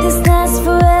make this last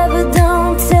forever.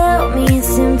 Don't tell me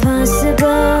it's impossible.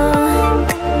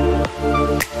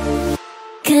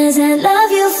 'Cause I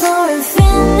love you for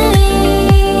infinity.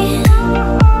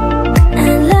 I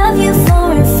love you for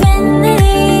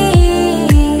infinity.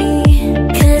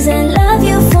 'Cause I love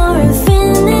you for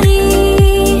infinity.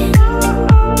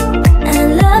 I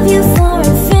love you for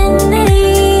infinity.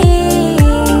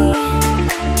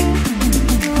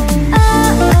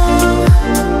 Oh, oh.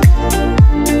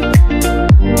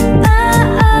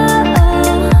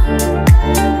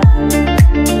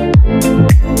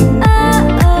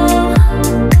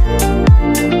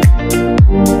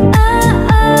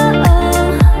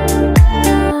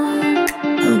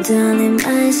 Darling,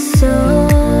 my soul,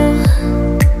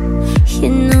 you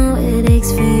know it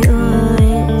aches for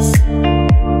yours.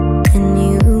 And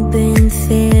you've been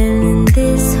feeling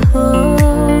this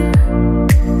hole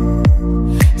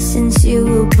since you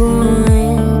were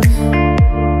born.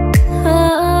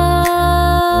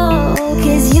 Oh,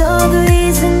 'cause you're the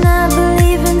reason I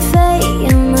believe in fate.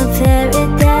 You're my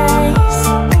paradise.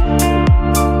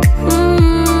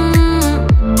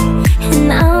 And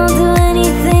I'll do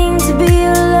anything to be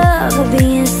your love. I'll be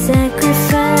a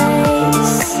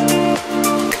sacrifice.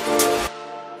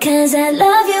 'Cause I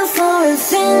love you for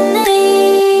infinity.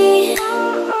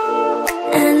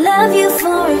 I love you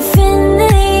for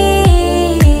infinity.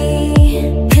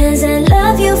 'Cause I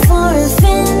love you for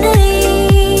infinity.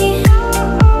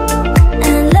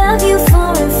 I love you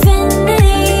for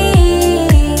infinity.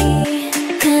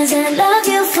 'Cause I love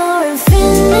you for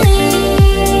infinity.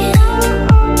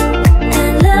 I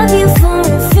love you for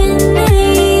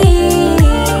infinity.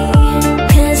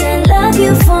 'Cause I love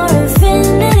you for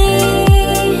infinity.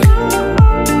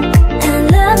 I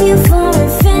love you for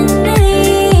infinity.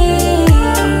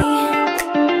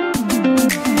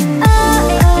 Oh,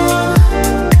 oh.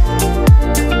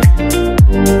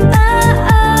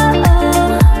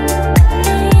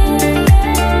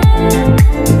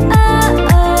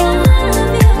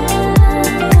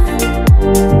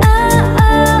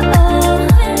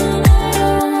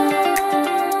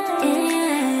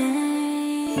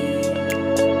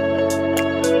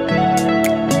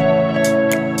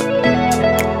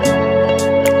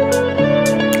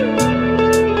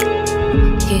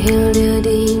 Kill the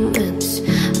demons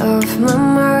of my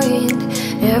mind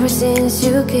ever since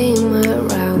you came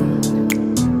around.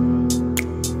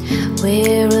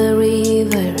 We're a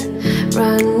river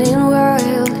running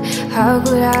wild. How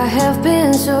could I have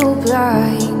been so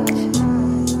blind?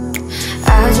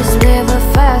 I just live a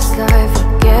fast life,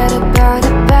 forget about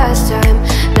the past time.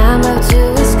 Now I'm about to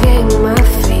escape my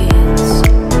fears.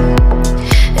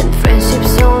 And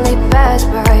friendships only pass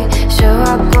by, show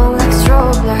up on like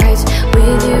strobe lights.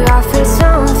 With you I feel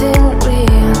something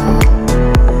real.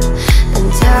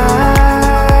 And I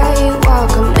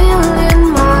walk a million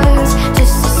miles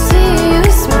just to see you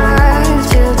smile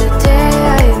till the day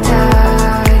I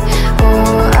die.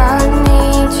 Oh, I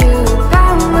need you by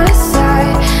my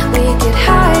side. We get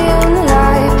high on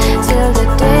life till the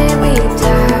day we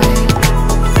die.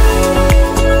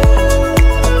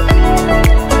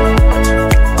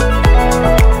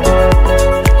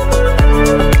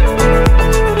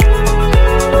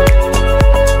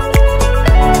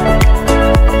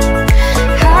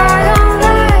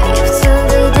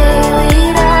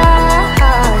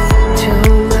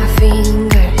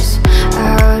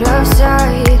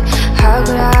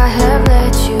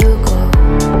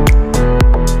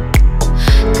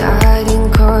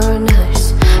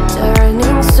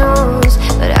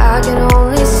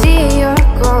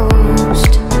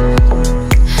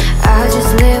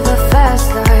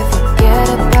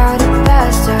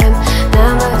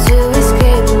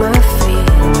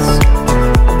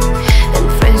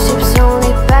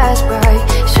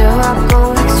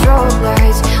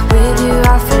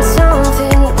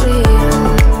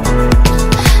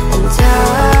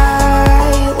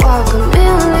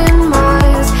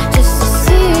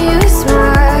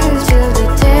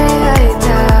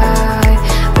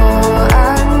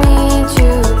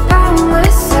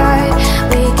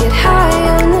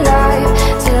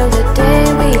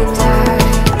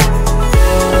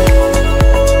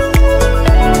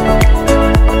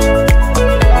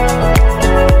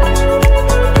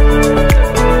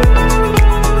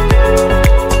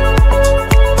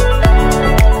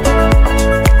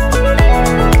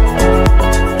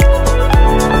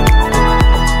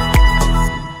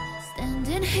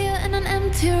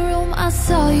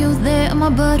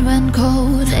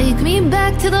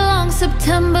 to the long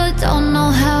September. Don't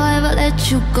know how I ever let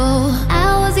you go.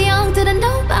 I was young, didn't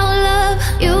know about love.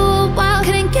 You were wild,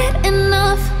 couldn't get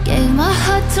enough. Gave my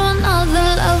heart to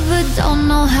another lover. Don't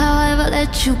know how I ever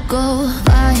let you go.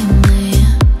 Find me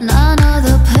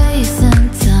another place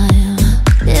and time.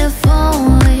 If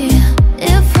only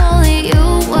you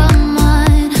were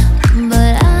mine.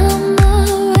 But I'm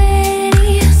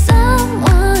already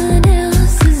someone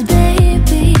else's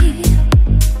baby.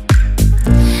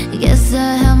 Guess I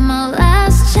had my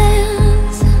last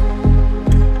chance,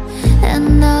 and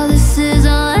now this is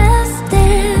our last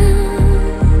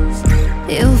dance.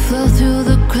 You fell through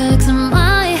the cracks in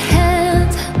my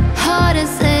hands. Hard to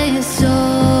say it's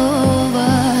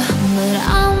over, but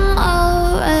I'm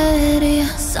already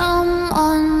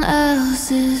someone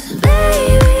else's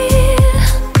baby.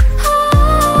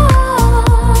 Oh,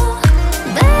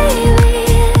 baby.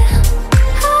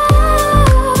 Oh,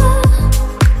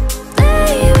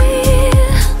 baby.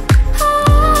 Oh,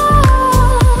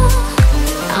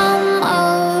 I'm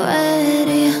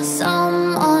already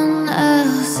someone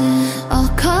else's. All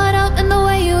caught up in the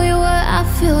way we were. I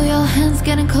feel your hands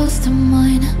getting close to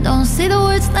mine. Don't say the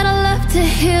words that I love to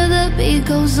hear. The beat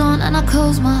goes on and I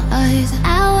close my eyes.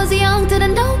 I was young,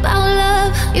 didn't know about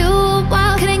love. You were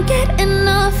wild, couldn't get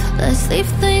enough. Let's leave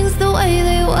things the way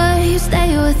they were. You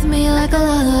stay with me like a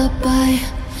lullaby.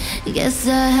 Guess I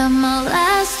had my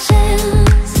last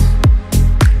chance,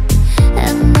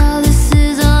 and now this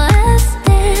is our last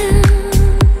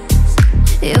dance.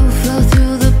 You fell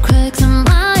through the cracks in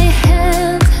my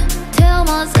hands. Tell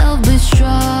myself be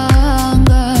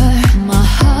stronger. My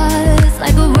heart is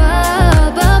like a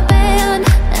rubber band,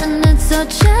 and it's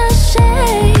such a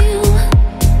shame.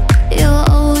 You'll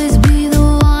always be the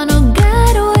one who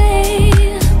got away.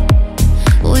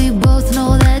 We both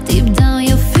know that deep down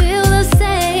you feel the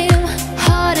same.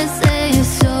 Hard to say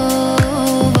it's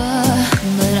over,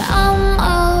 but I'm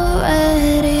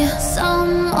already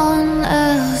someone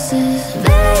else's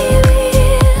baby.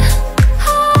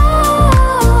 Oh,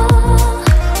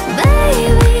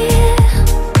 baby.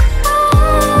 Oh,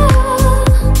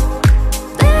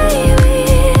 baby.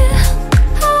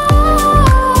 Oh,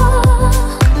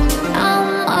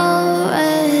 I'm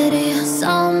already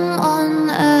someone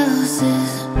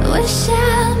else's. Wish I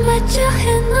met you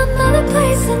in another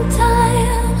place and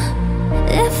time.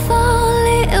 If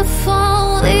only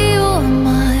you were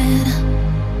mine.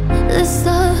 This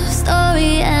love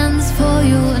story ends for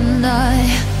you and I.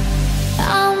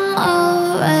 I'm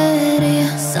already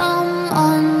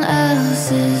someone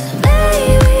else's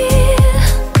baby.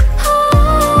 Oh,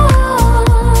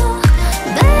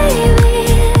 baby.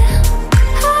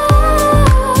 Oh,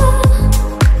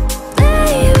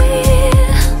 baby.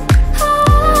 Oh,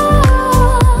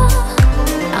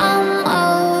 I'm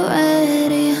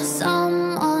already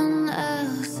someone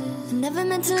else's. Never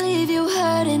meant to leave you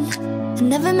hurting. I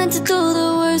never meant to do the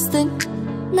worst thing,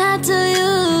 not to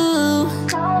you.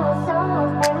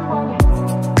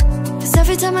 'Cause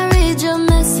every time I read your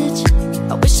message,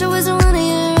 I wish I wasn't one of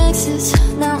your exes.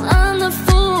 Now I'm the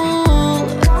fool.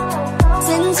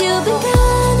 Since you've been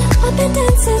gone, I've been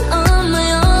dancing on my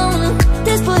own.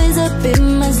 This boy's up in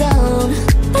my zone,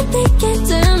 but they can't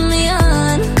turn me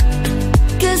on.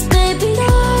 'Cause baby,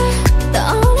 you're the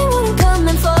only one I'm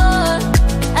coming for.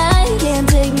 I can't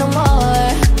take no more,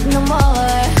 no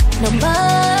more, no more.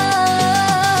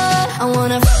 I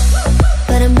wanna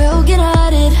but I'm broken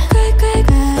hearted.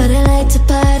 But I like to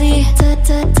party,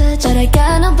 but I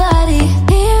got nobody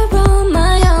here on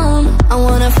my own. I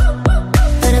wanna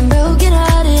but I'm broken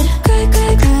hearted.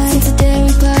 Since the day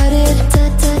we parted,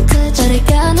 but I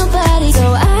got nobody, so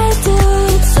I do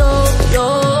it solo.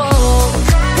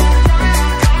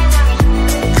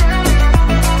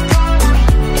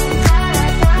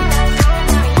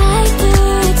 I do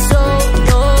it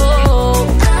solo.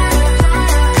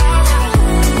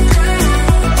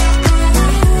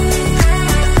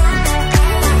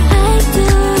 I do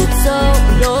it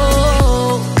solo.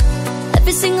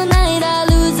 Every single night I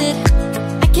lose it.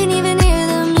 I can't even hear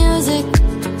the music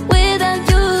without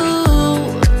you.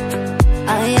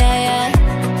 Oh yeah, yeah.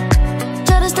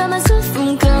 Try to stop myself from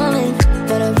coming,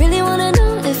 but I really wanna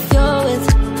know if you're with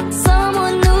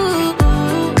someone new.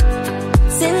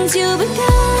 Since you've been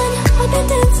gone, I've been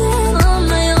dancing on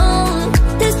my own.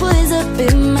 This boy's up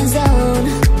in my zone,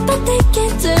 but they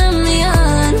can't turn me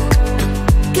on.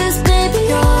 'Cause baby,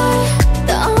 you're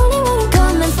the only one I'm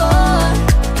coming for.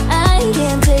 I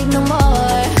can't take no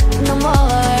more, no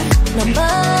more, no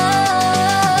more.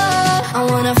 I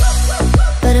wanna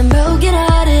but I'm broken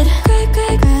hearted.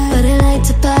 But I like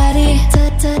to party,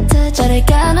 but I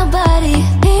got nobody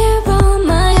here on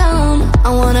my own. I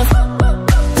wanna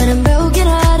but I'm broken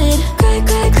hearted.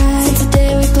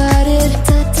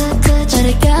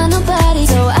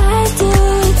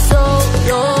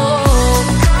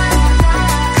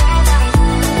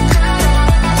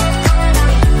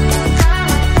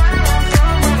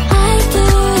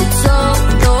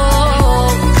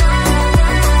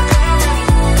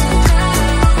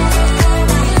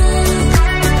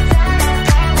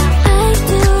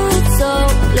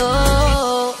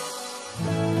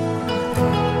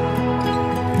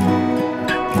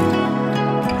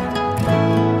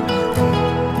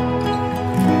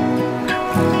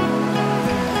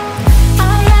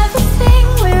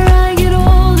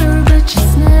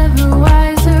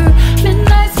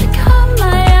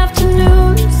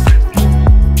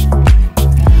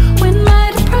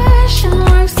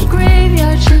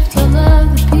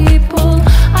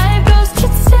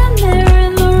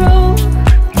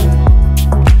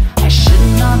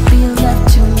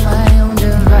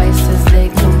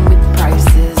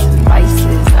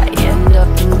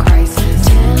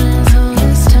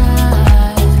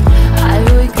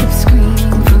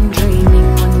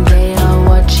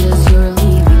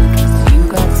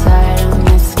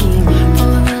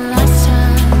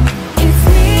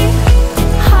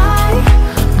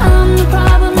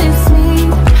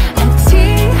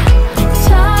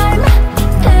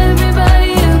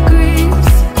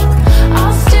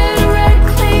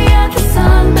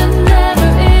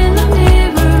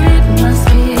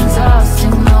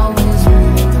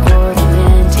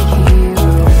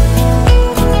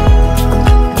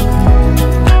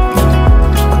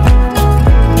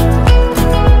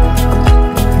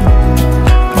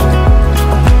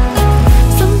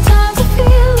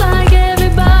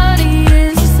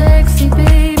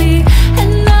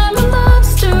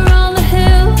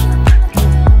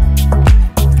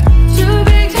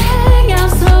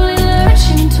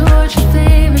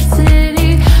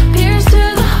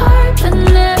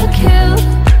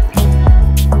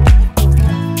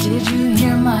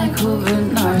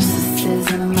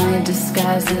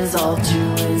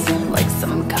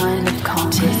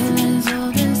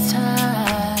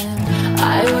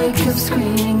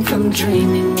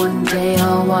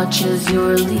 watch as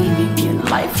you're leaving, and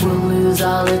life will lose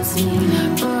all its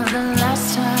meaning for the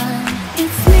last time.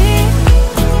 It's me,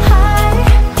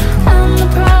 I'm the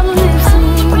problem you've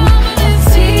seen.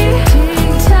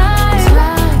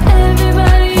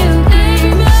 Everybody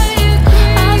agrees.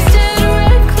 I stare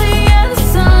directly at the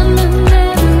sun, but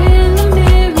never in the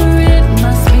mirror. It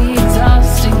must be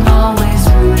exhausting, always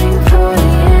rooting for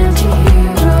the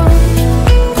anti-hero.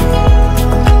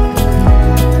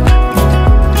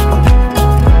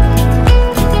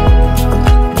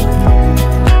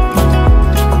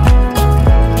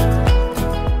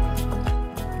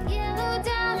 Yellow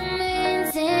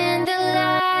diamonds in the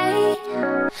light.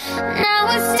 Now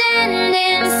we're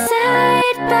standing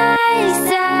side by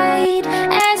side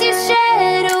as your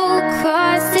shadow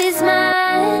crosses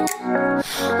mine.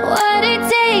 What it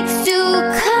takes to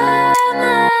come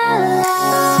alive.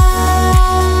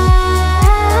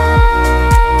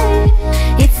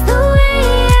 It's the way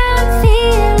I'm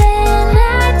feeling,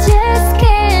 I just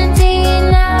can't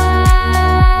deny.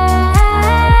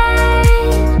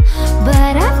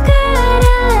 But I've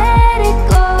gotta let it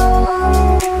go.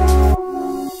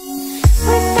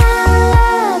 We found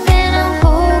love in a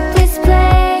hopeless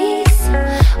place.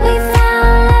 We found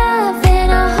love in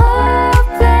a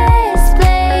hopeless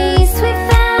place. We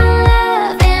found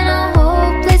love in a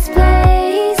hopeless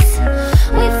place.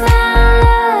 We found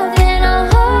love in a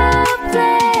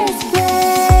hopeless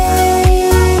place.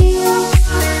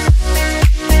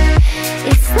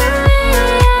 It's the way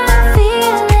I'm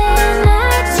feeling, I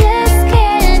just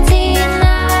can't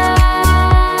deny.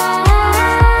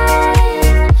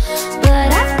 But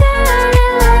I've gotta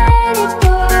let it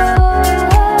go.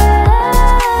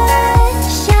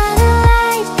 Shine a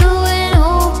light through an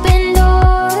open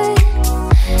door.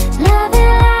 Love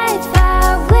and life, I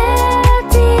will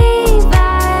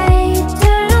divide.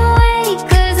 Turn away,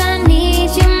 'cause I need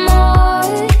you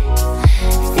more.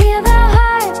 Feel the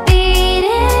heartbeat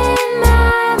in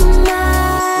my mind.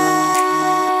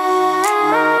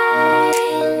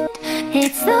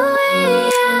 It's the way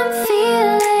I'm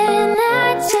feeling, I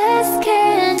just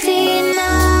can't deny.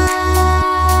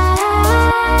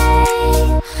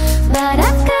 But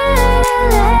I've gotta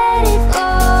let it go.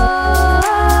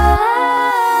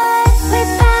 We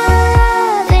found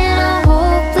love in a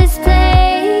hopeless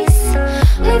place.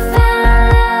 We found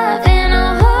love in a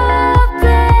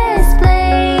hopeless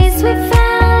place. We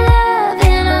found love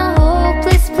in a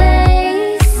hopeless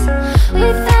place. We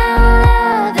found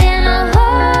love in a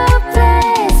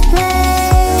hopeless place.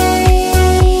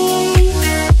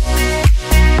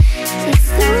 It's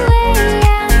the way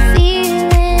I'm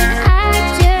feeling, I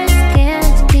just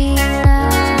can't deny.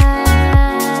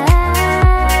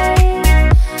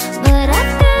 But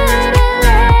I've gotta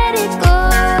let it go.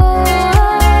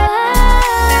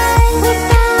 We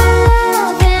found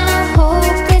love in a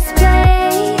hopeless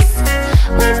place.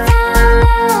 We found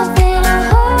love in a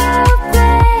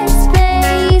hopeless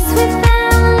place. We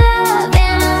found love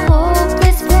in a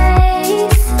hopeless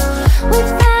place. We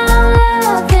found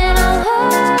love in a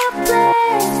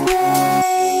hopeless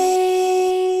place.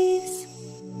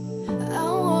 I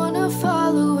wanna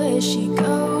follow where she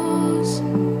goes.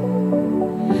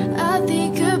 I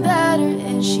think about her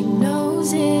and she knows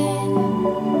it.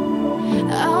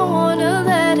 I wanna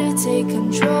let her take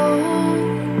control,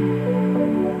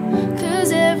 'cause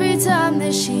every time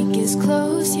that she gets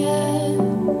close, yeah,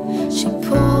 she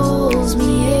pulls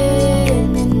me in.